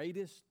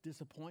greatest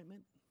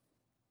disappointment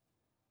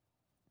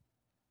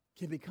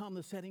can become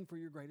the setting for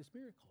your greatest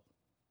miracle.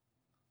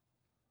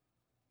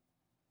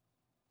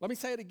 Let me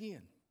say it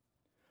again.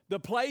 The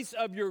place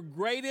of your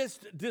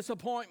greatest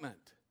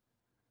disappointment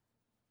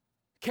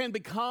can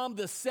become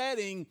the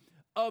setting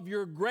of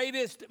your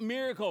greatest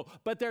miracle.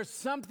 But there's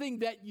something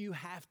that you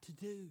have to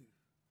do.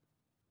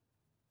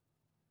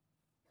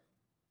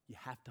 You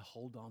have to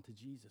hold on to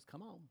Jesus.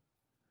 Come on.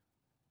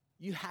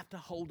 You have to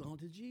hold on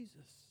to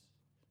Jesus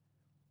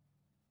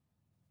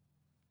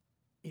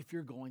if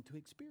you're going to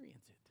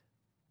experience it.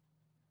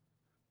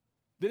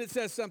 Then it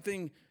says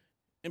something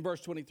in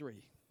verse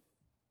 23.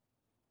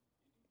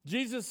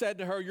 Jesus said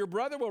to her, your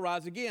brother will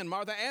rise again.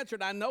 Martha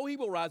answered, I know he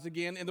will rise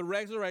again in the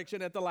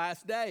resurrection at the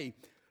last day.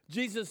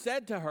 Jesus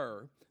said to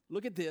her,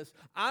 look at this,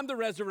 I'm the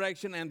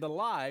resurrection and the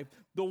life.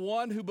 The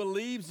one who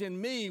believes in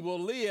me will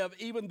live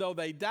even though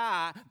they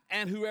die,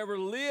 and whoever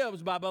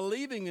lives by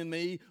believing in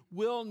me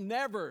will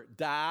never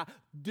die.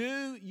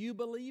 Do you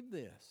believe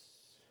this?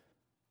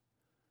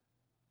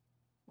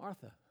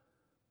 Martha,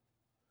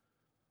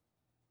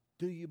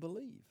 do you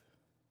believe?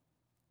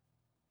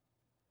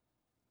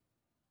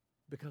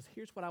 Because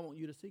here's what I want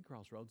you to see,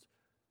 Crossroads.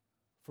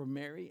 For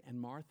Mary and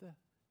Martha,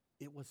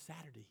 it was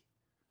Saturday.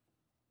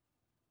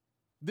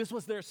 This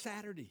was their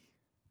Saturday.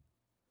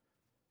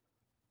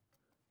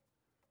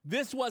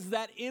 This was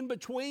that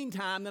in-between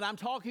time that I'm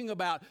talking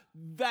about.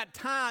 That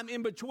time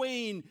in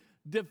between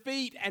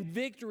defeat and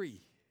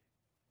victory.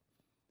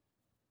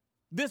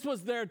 This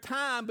was their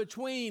time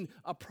between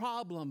a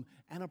problem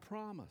and a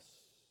promise.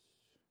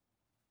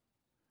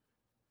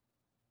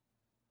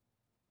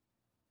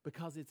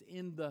 Because it's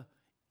in the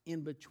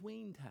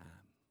in-between time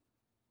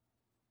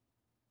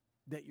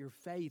that your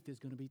faith is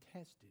going to be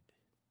tested.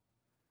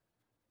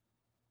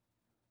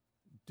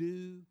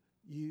 Do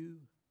you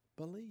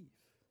believe?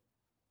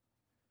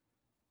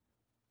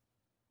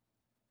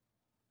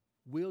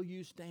 Will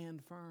you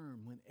stand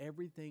firm when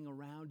everything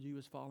around you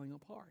is falling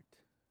apart?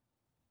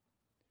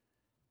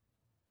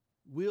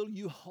 Will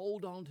you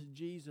hold on to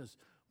Jesus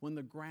when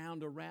the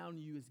ground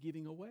around you is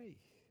giving away?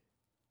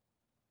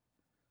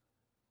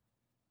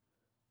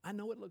 I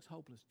know it looks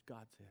hopeless,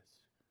 God says.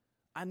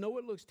 I know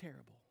it looks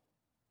terrible.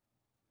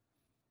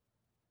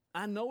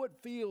 I know it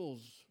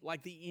feels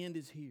like the end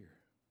is here.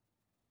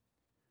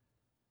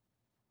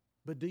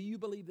 But do you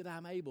believe that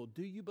I'm able?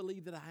 Do you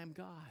believe that I am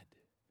God?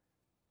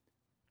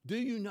 Do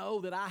you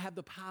know that I have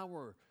the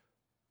power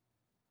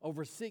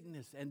over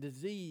sickness and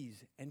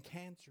disease and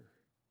cancer?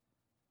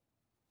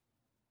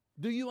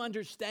 Do you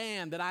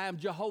understand that I am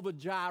Jehovah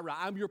Jireh?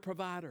 I'm your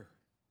provider.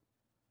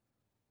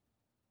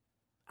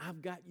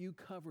 I've got you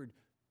covered.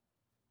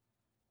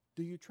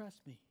 Do you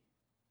trust me?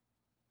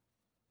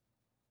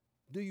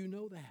 Do you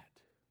know that?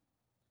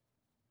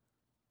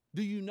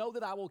 Do you know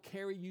that I will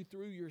carry you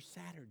through your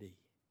Saturday?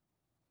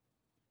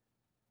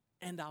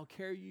 And I'll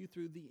carry you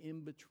through the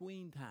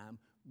in-between time.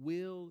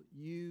 Will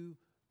you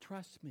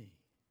trust me?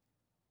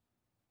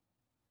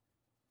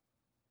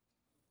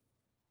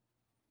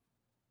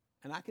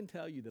 And I can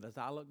tell you that as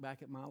I look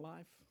back at my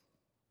life,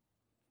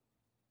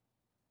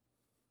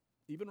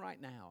 even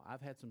right now,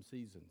 I've had some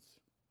seasons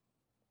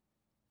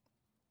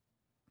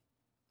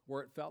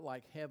where it felt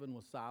like heaven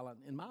was silent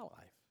in my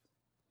life.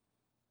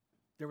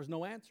 There was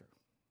no answer.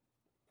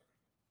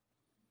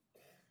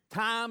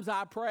 Times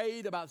I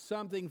prayed about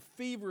something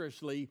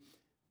feverishly,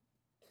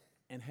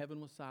 and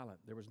heaven was silent.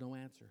 There was no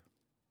answer.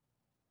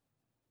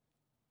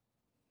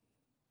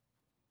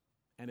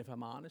 And if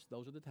I'm honest,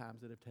 those are the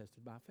times that have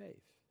tested my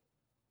faith.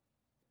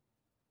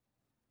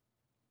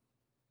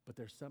 But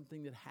there's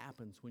something that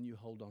happens when you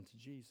hold on to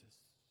Jesus.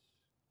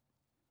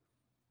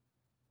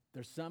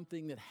 There's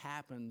something that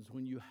happens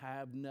when you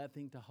have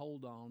nothing to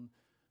hold on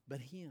but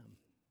Him.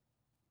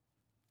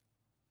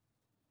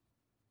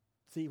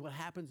 See, what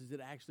happens is it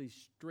actually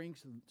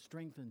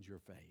strengthens your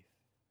faith.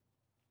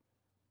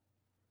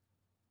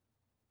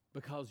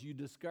 Because you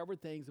discover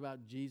things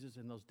about Jesus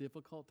in those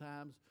difficult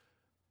times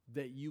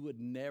that you would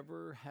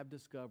never have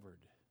discovered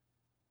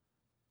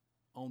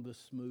on the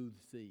smooth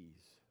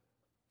seas.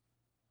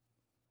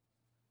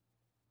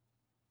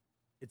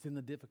 It's in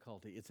the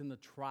difficulty. It's in the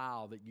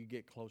trial that you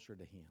get closer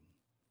to Him.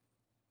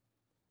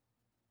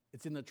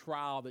 It's in the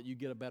trial that you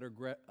get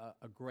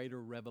a greater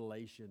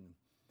revelation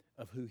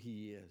of who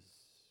He is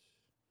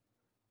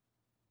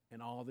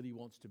and all that He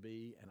wants to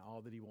be and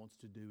all that He wants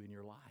to do in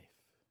your life.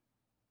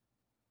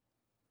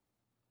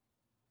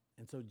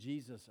 And so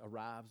Jesus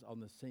arrives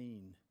on the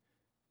scene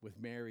with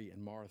Mary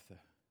and Martha.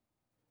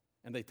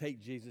 And they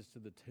take Jesus to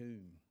the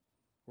tomb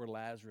where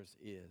Lazarus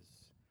is.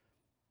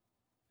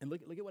 And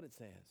look at what it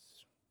says.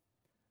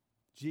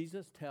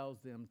 Jesus tells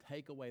them,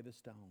 take away the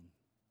stone.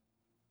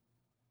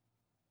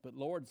 But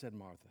Lord, said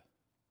Martha,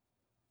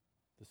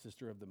 the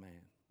sister of the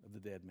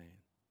dead man.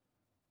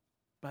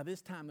 By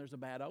this time, there's a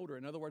bad odor.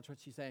 In other words, what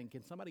she's saying,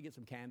 can somebody get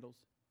some candles?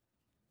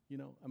 We're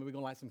going to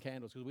light some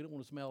candles because we don't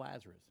want to smell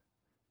Lazarus.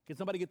 Can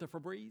somebody get the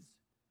Febreze?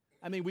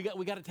 We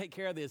got to take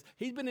care of this.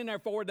 He's been in there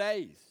 4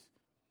 days.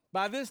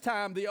 By this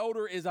time, the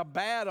odor is a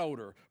bad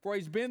odor, for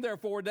he's been there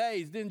 4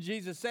 days. Then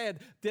Jesus said,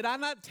 did I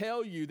not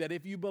tell you that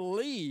if you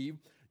believe,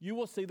 you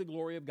will see the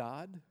glory of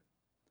God?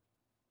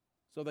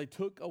 So they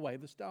took away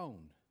the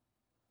stone.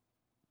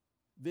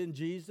 Then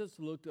Jesus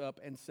looked up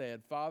and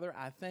said, Father,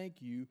 I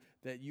thank you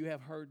that you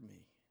have heard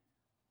me.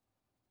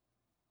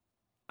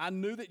 I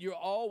knew that you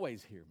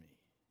always hear me.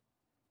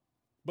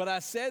 But I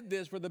said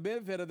this for the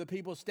benefit of the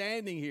people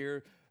standing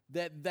here,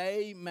 that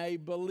they may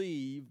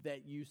believe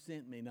that you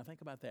sent me. Now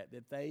think about that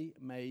they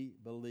may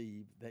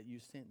believe that you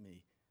sent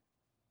me.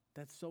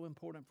 That's so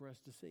important for us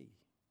to see.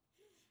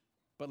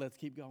 But let's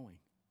keep going.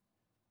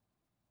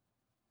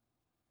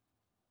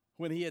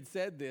 When he had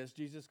said this,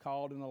 Jesus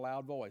called in a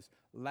loud voice,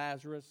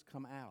 Lazarus,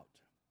 come out.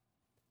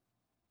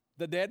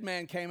 The dead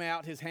man came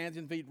out, his hands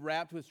and feet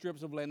wrapped with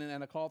strips of linen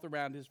and a cloth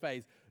around his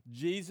face.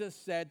 Jesus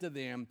said to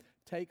them,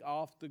 take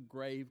off the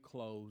grave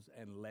clothes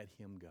and let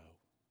him go.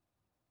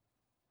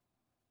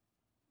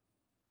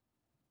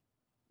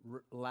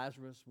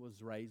 Lazarus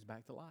was raised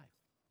back to life.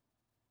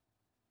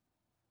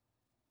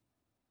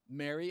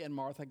 Mary and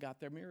Martha got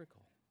their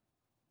miracle.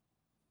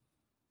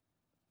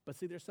 But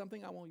see, there's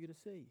something I want you to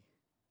see.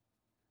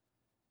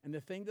 And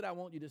the thing that I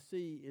want you to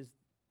see is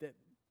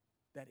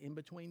that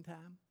in-between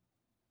time,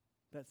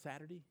 that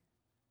Saturday,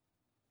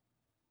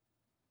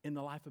 in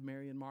the life of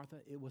Mary and Martha,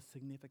 it was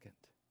significant.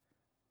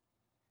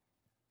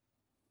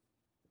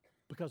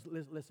 Because,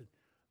 listen,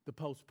 the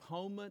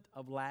postponement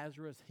of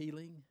Lazarus'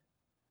 healing,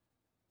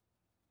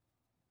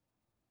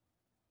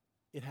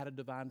 it had a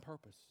divine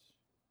purpose.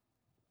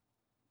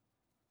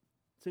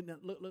 See, now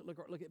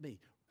look at me.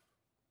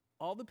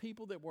 All the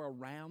people that were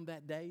around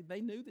that day, they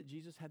knew that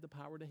Jesus had the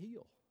power to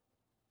heal.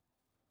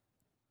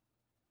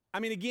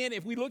 Again,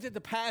 if we looked at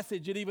the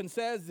passage, it even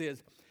says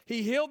this.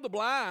 He healed the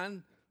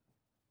blind,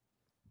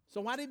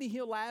 so why didn't he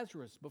heal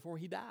Lazarus before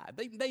he died?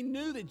 They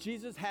knew that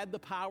Jesus had the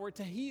power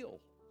to heal.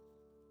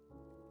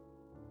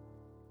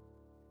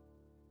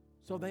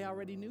 So they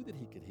already knew that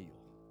he could heal.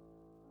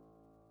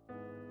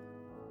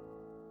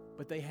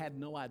 But they had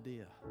no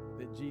idea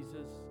that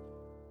Jesus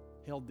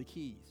held the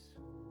keys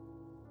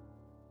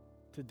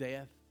to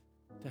death,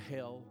 to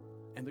hell,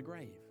 and the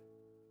grave.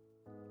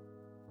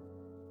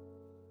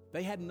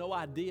 They had no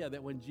idea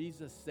that when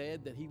Jesus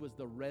said that he was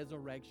the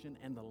resurrection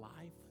and the life,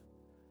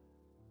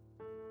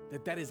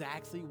 that is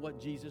actually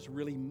what Jesus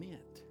really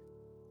meant.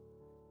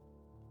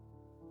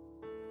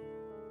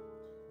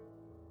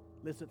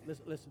 Listen.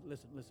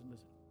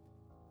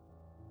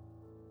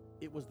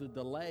 it was the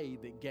delay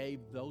that gave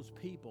those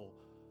people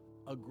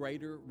a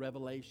greater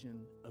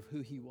revelation of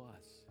who he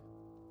was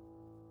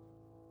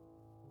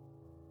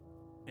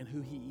and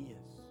who he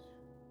is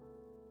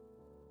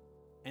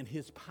and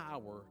his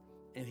power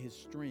and his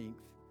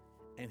strength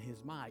and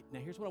his might. Now,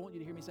 here's what I want you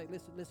to hear me say.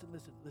 Listen, listen,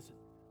 listen, listen.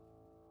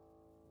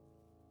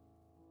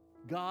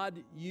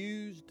 God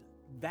used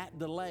that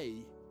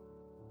delay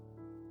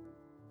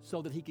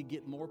so that he could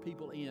get more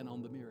people in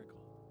on the miracle.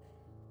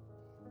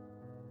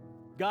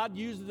 God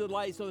used the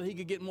delay so that he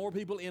could get more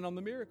people in on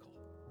the miracle.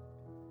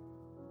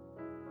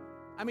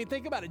 I mean,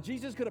 think about it.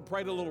 Jesus could have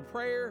prayed a little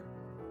prayer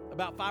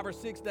about 5 or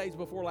 6 days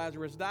before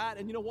Lazarus died,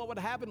 and you know what would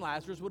happen?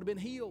 Lazarus would have been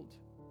healed.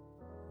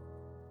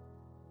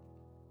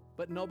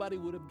 But nobody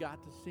would have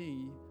got to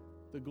see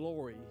the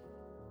glory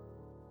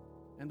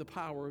and the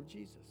power of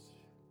Jesus.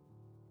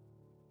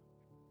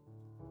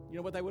 You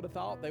know what they would have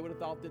thought? They would have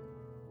thought that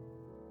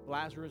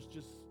Lazarus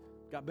just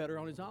got better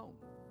on his own.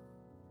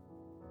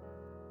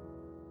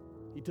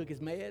 He took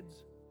his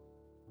meds,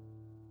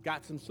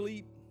 got some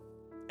sleep,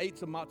 ate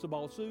some matzo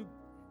ball soup.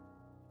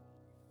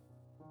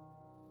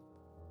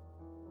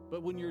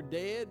 But when you're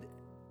dead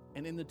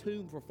and in the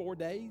tomb for 4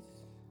 days,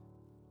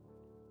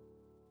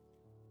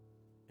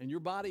 and your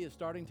body is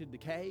starting to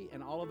decay,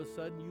 and all of a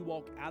sudden you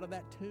walk out of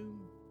that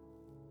tomb,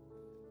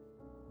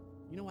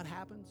 you know what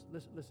happens?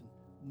 Listen.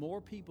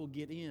 More people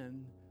get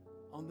in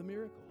on the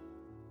miracle.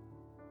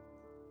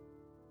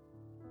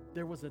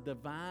 There was a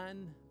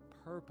divine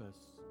purpose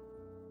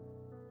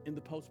in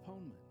the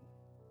postponement.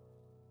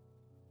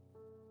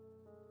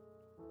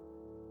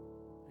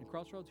 And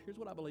Crossroads, here's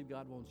what I believe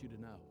God wants you to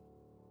know.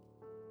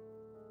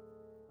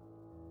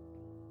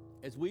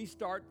 As we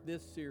start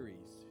this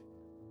series,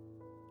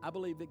 I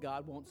believe that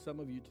God wants some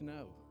of you to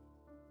know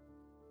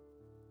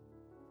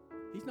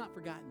He's not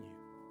forgotten you.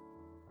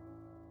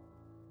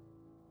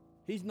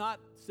 He's not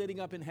sitting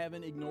up in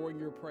heaven ignoring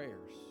your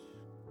prayers.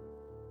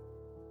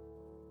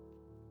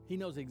 He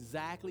knows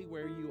exactly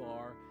where you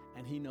are,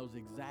 and He knows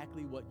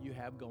exactly what you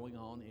have going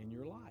on in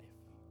your life.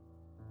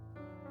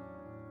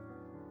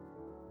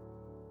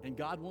 And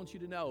God wants you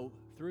to know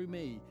through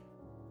me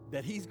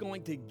that He's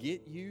going to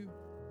get you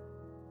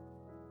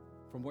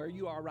from where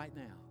you are right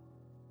now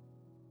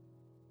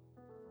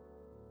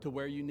to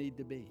where you need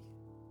to be.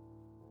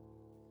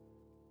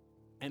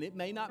 And it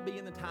may not be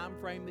in the time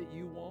frame that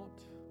you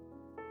want,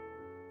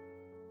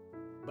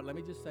 but let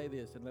me just say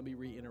this, and let me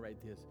reiterate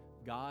this.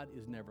 God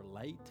is never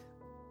late,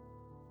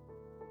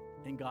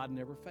 and God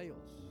never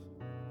fails.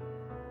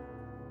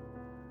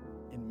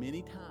 And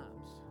many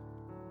times,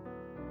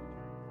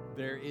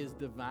 there is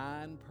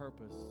divine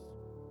purpose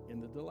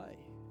in the delay.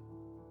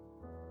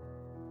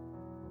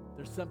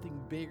 There's something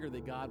bigger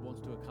that God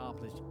wants to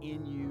accomplish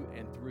in you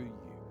and through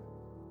you.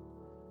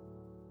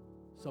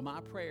 So my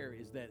prayer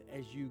is that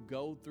as you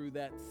go through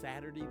that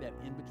Saturday, that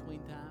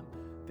in-between time,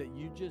 that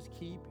you just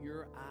keep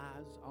your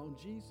eyes on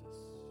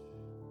Jesus.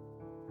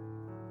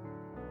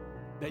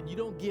 That you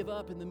don't give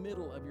up in the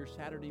middle of your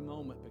Saturday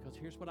moment, because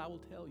here's what I will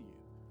tell you.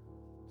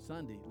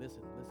 Sunday,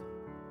 listen.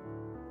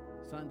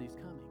 Sunday's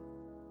coming.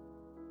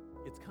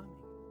 It's coming.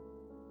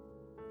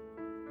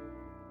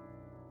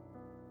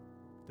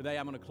 Today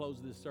I'm going to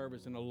close this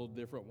service in a little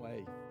different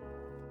way.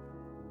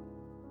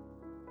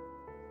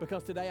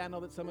 Because today I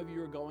know that some of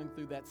you are going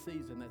through that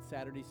season, that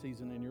Saturday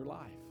season in your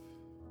life.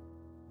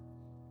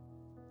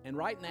 And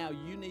right now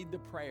you need the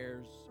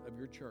prayers of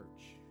your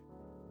church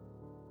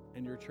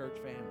and your church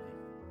family.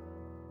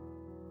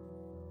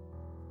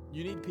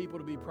 You need people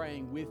to be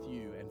praying with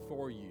you and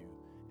for you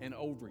and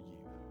over you.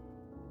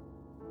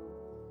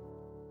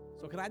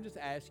 So can I just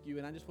ask you,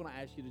 and I just want to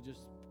ask you to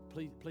just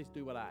please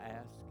do what I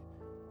ask.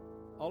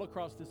 All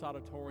across this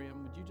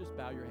auditorium, would you just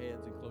bow your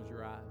heads and close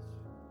your eyes?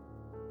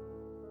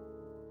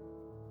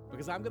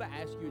 Because I'm going to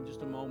ask you in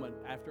just a moment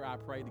after I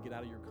pray to get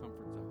out of your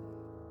comfort zone.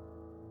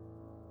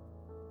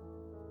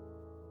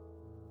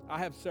 I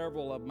have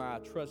several of my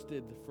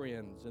trusted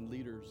friends and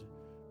leaders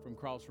from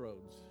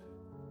Crossroads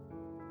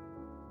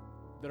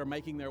that are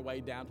making their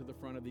way down to the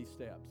front of these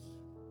steps.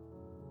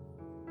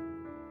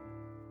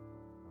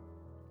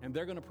 And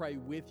they're going to pray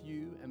with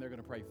you, and they're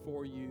going to pray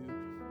for you,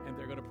 and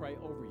they're going to pray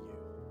over you.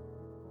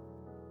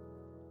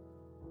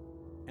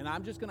 And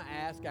I'm just going to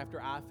ask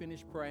after I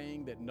finish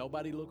praying that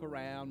nobody look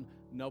around,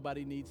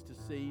 nobody needs to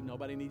see,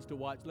 nobody needs to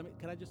watch.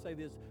 Can I just say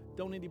this?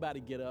 Don't anybody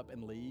get up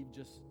and leave.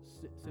 Just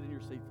sit in your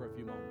seat for a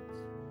few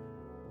moments.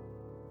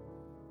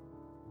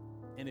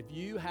 And if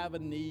you have a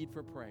need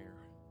for prayer,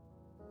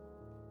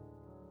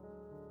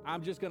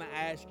 I'm just going to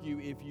ask you,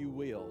 if you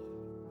will,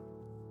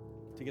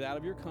 to get out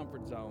of your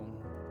comfort zone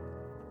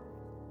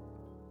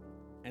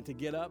and to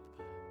get up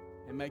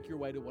and make your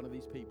way to one of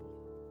these people.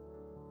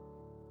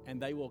 And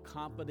they will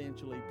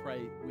confidentially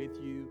pray with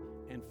you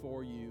and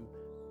for you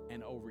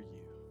and over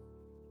you.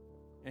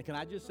 And can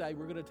I just say,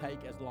 we're going to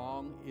take as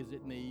long as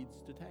it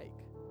needs to take.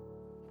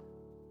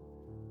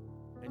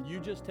 And you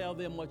just tell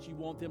them what you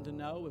want them to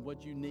know and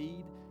what you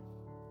need,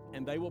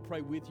 and they will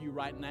pray with you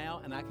right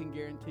now. And I can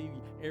guarantee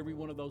you, every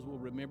one of those will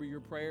remember your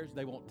prayers.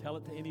 They won't tell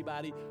it to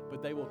anybody,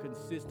 but they will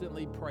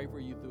consistently pray for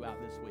you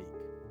throughout this week.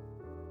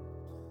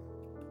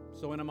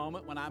 So in a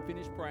moment, when I'm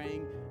finished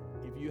praying,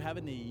 if you have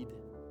a need,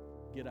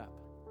 get up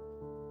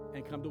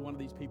and come to one of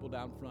these people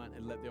down front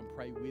and let them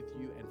pray with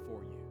you and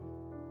for you.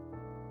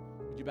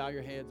 Would you bow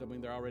your heads? I mean,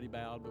 they're already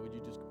bowed, but would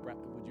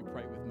you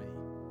pray with me?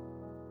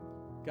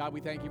 God, we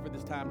thank you for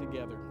this time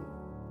together.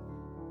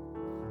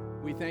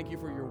 We thank you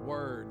for your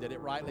word, that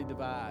it rightly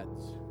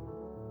divides,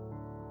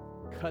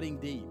 cutting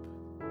deep.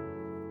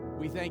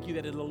 We thank you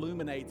that it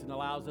illuminates and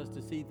allows us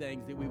to see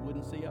things that we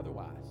wouldn't see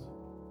otherwise.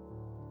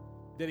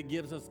 That it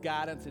gives us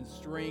guidance and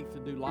strength to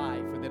do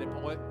life, and that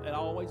it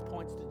always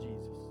points to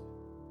Jesus.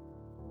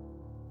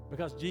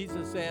 Because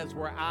Jesus says,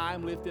 where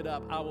I'm lifted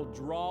up, I will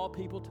draw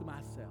people to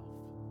myself.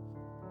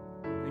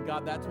 And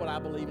God, that's what I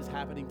believe is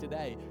happening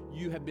today.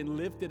 You have been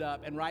lifted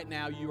up, and right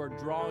now you are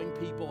drawing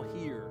people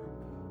here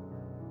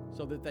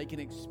so that they can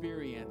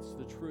experience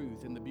the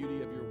truth and the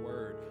beauty of your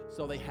word,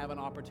 so they have an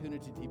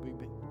opportunity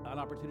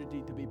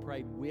to be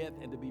prayed with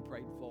and to be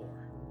prayed for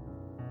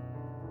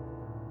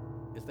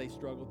as they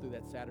struggle through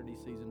that Saturday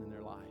season in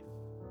their life.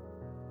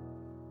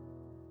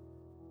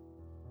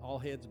 All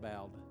heads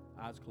bowed,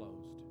 eyes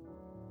closed.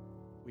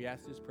 We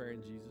ask this prayer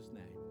in Jesus'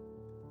 name.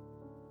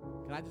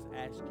 Can I just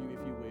ask you,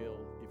 if you will,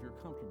 if you're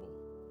comfortable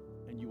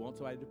and you want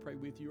somebody to pray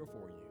with you or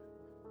for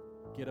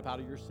you, get up out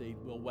of your seat.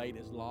 We'll wait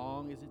as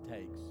long as it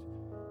takes,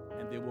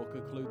 and then we'll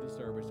conclude the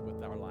service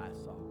with our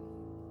last song.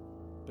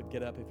 But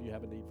get up if you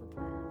have a need for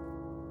prayer.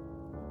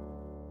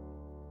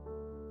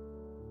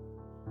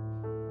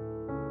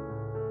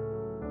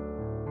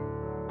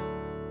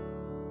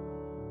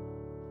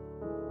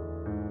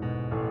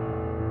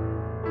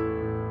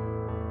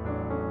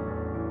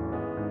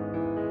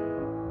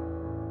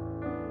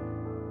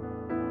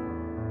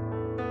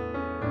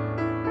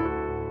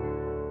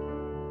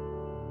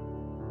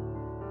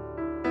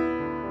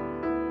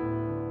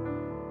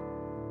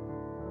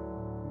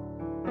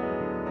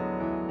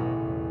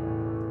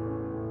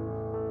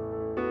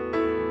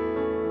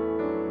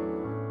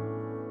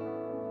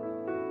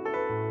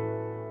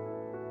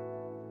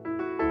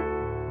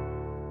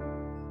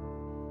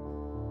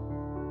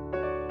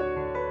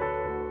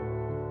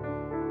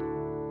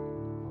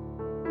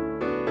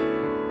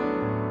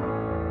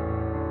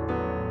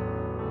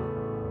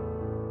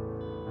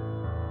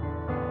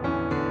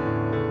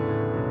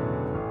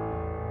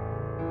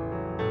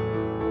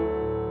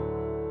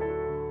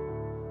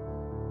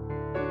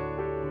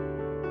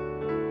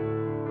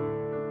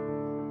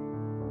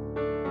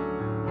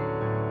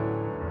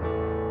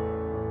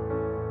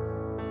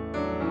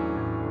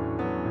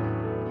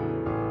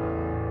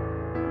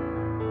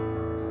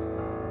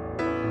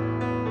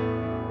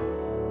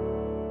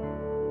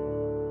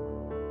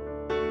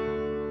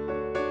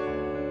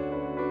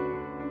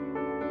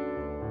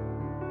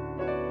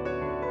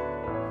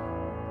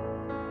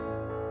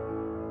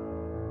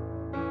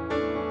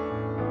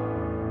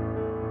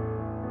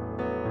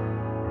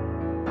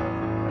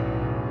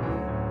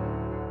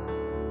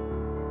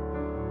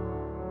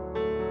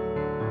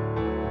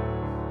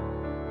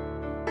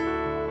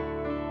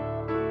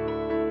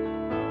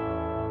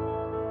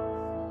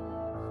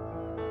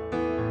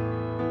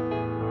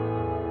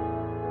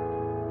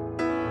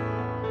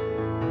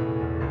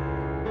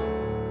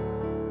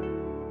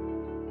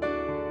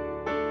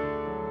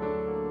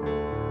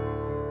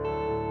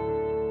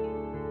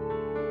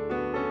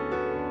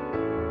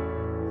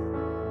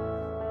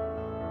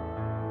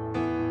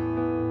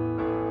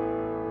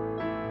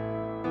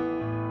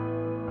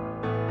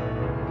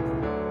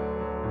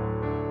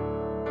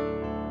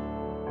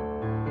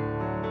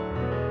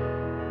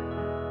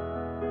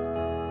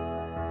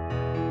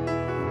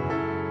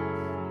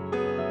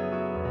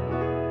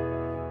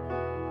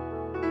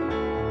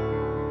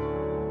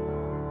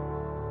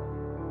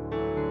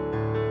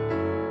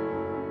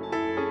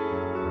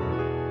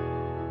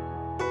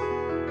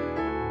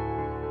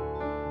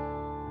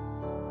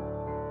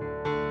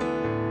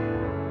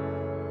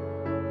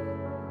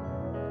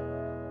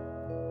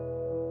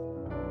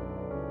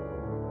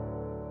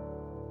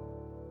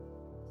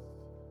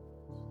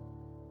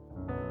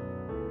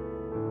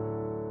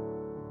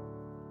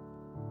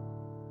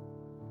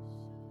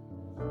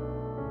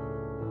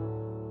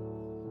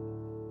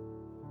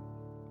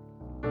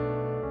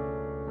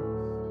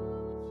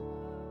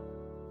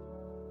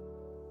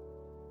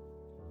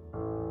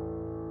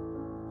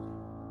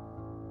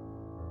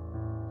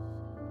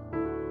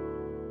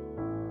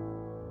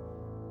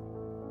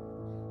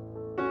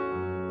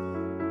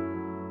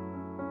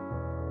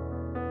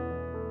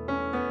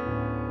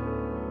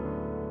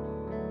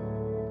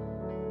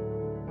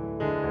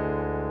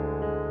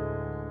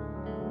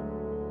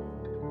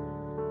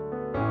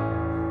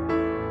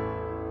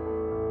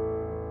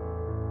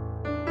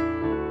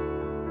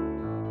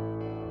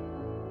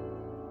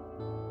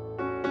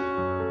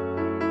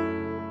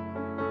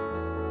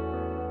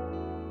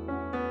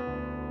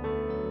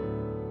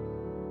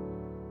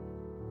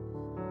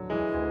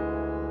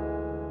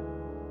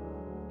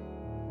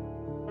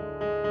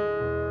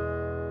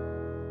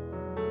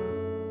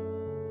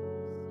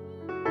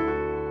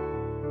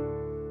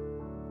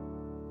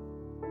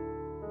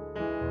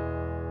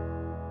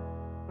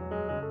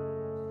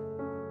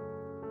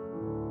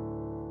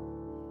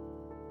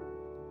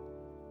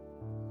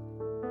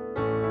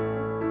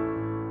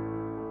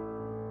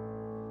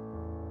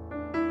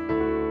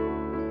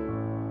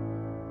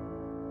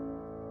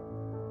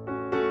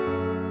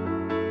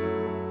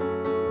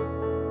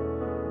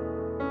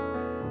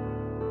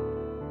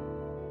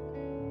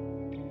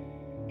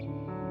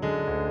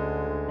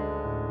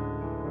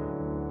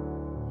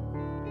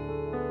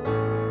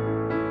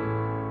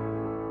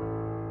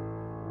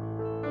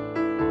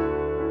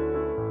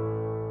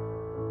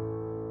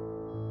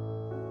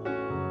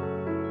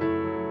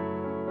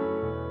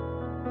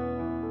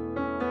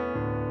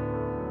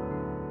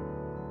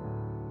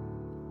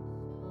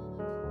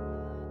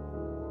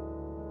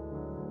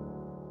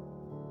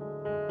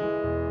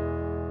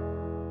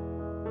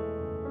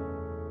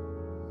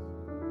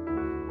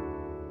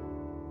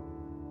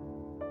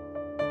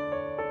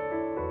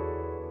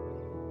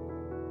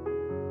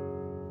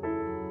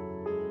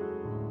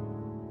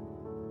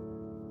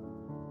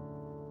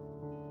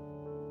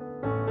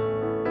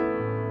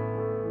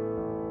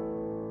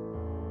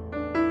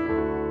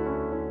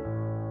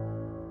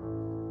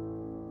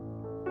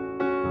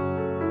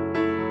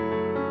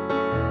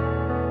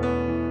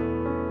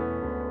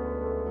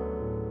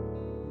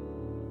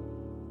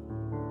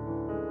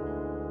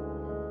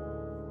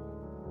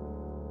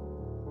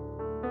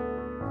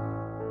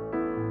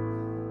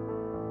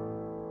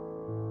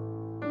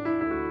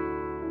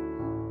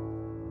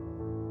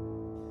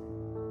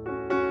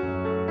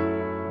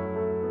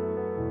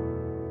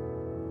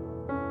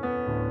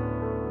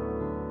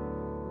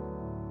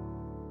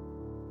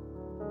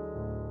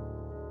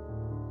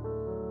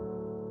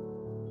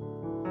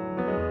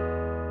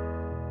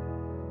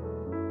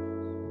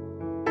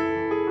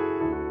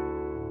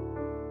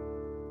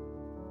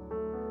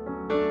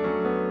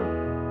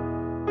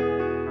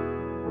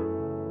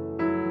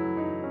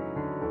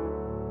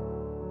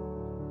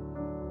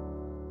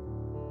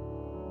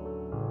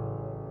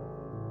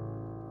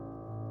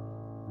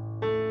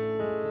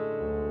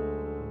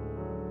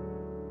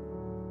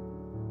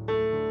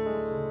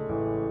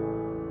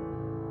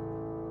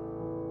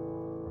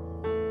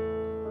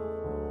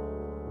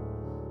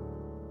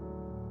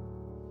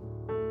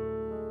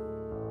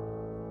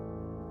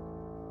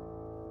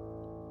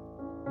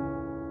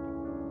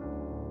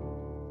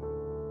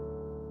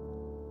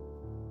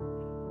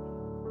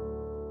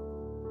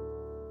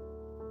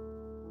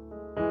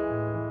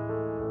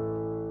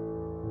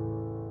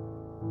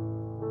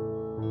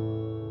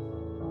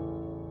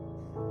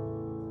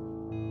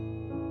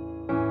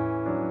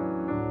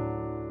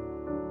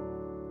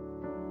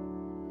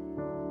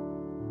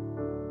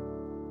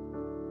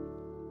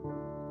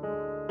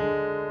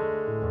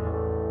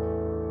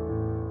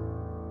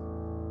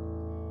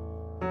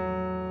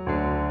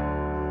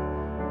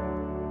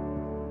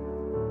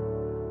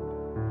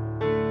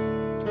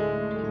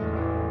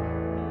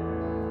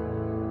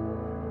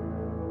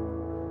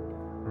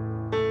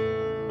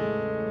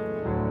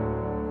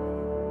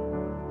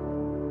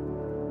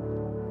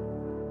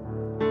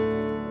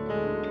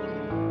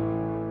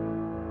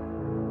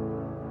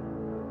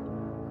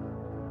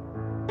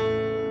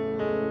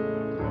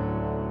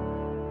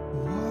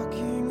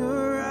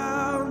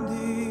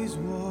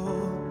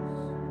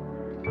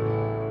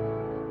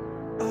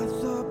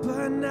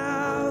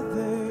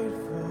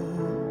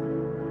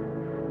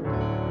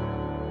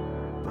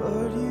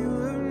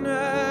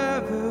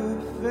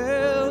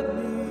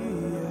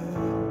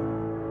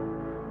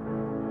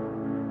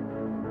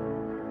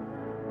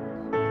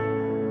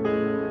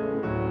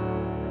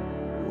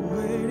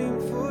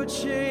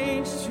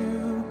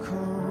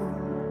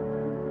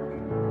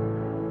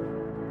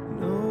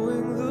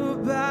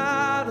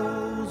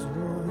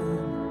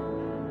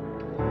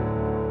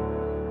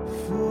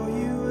 For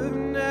you have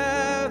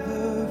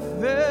never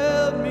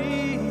failed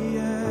me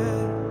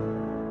yet.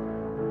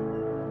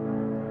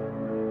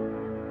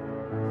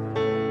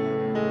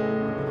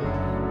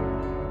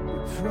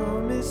 Your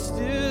promise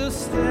still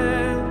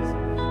stands.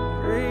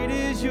 Great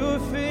is your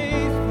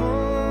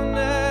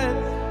faithfulness,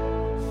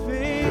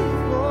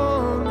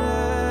 faithfulness.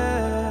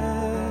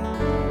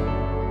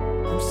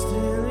 I'm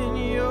still in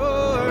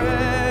your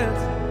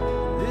hands.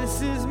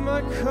 This is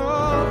my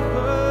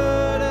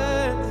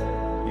confidence.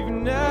 You've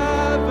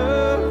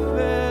never failed.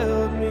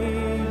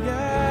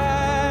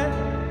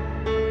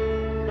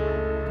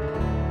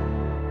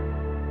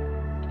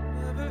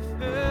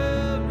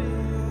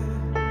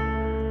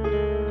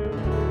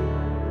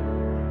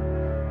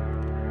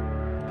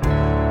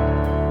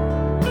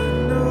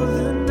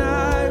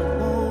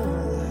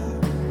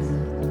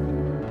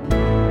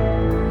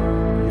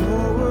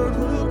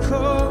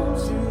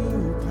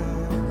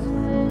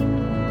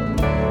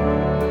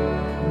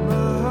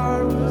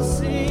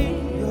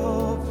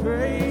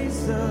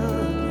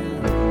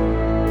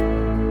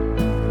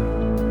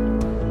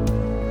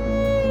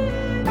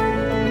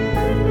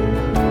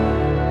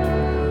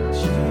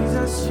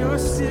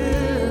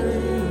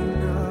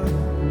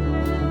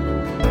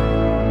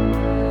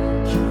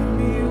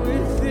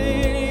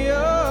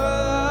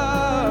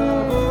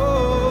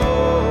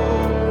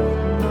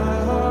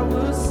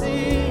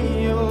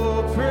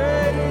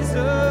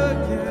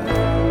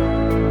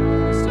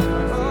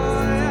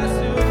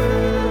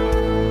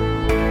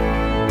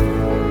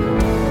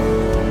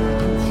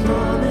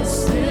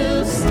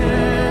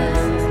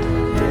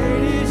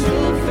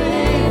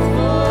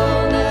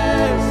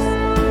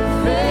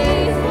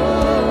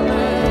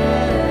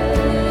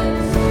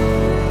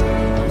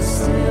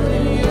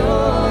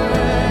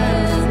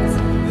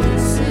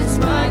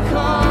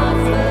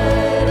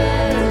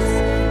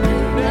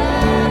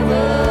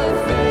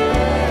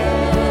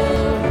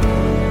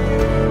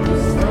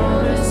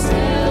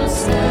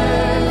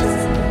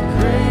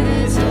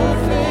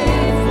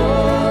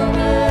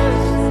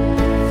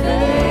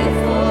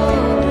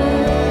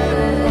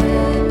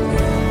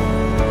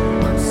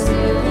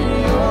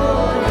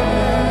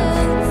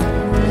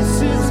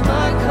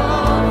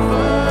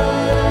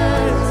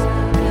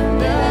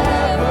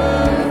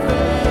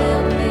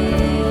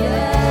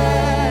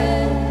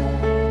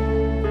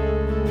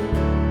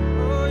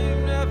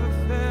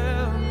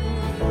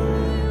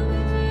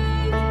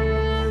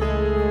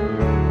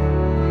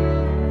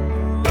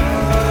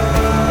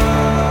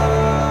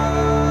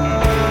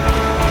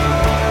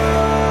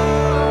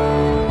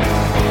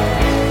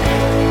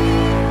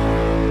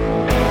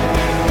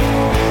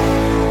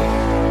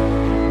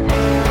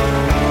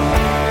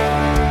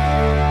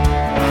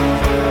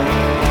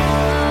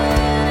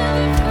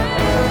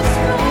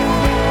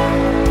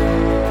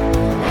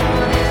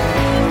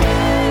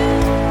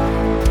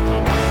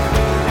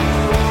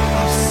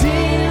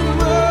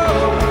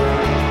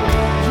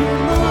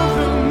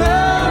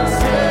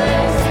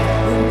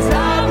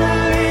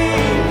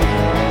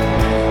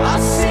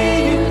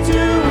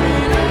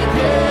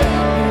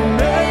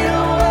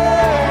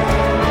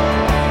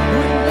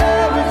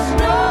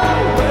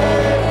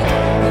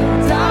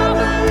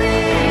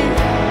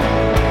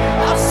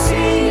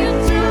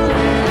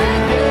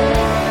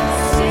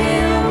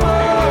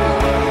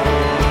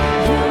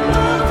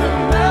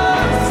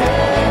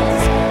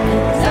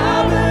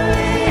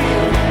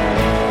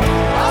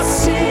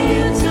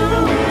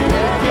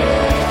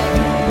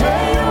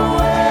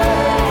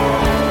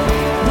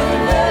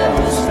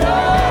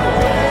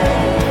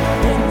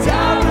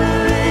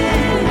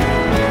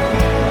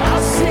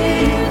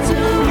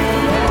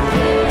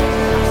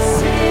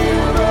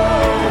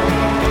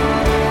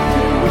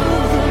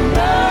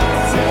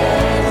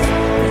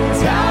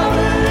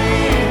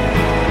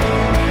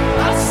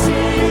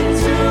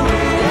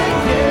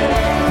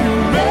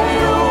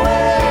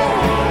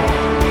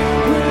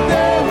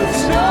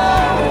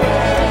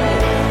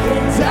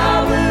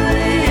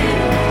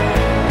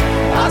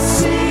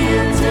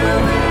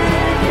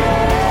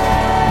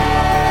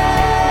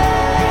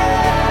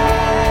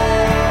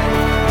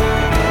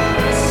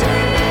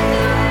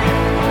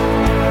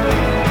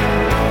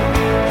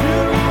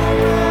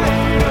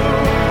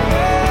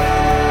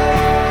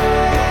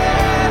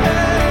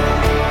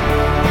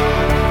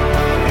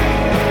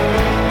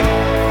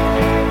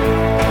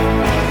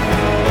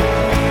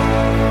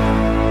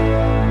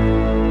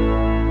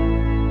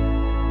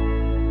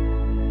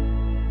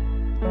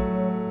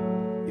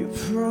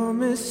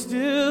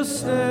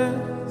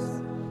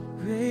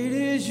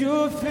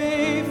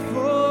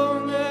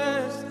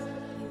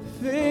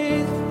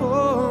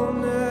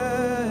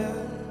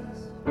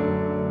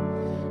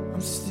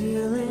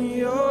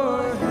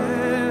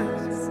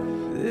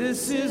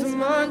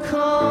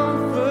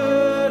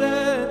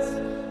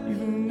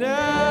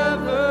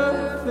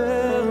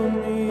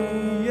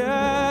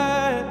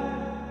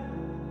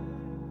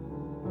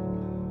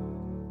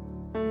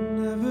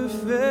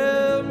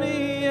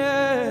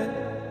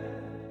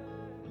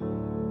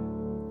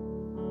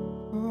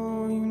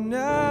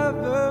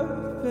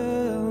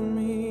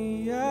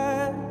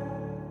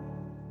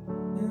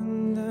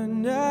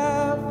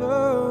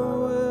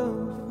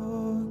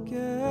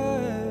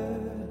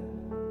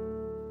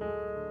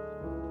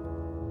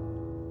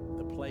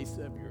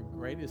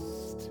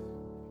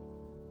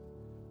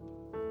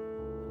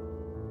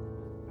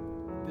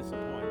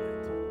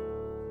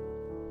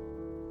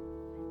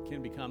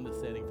 can become the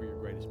setting for your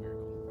greatest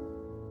miracle.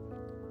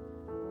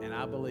 And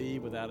I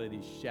believe without any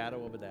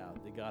shadow of a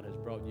doubt that God has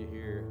brought you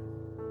here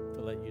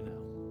to let you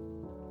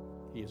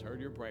know He has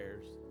heard your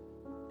prayers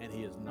and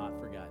He has not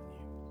forgotten you.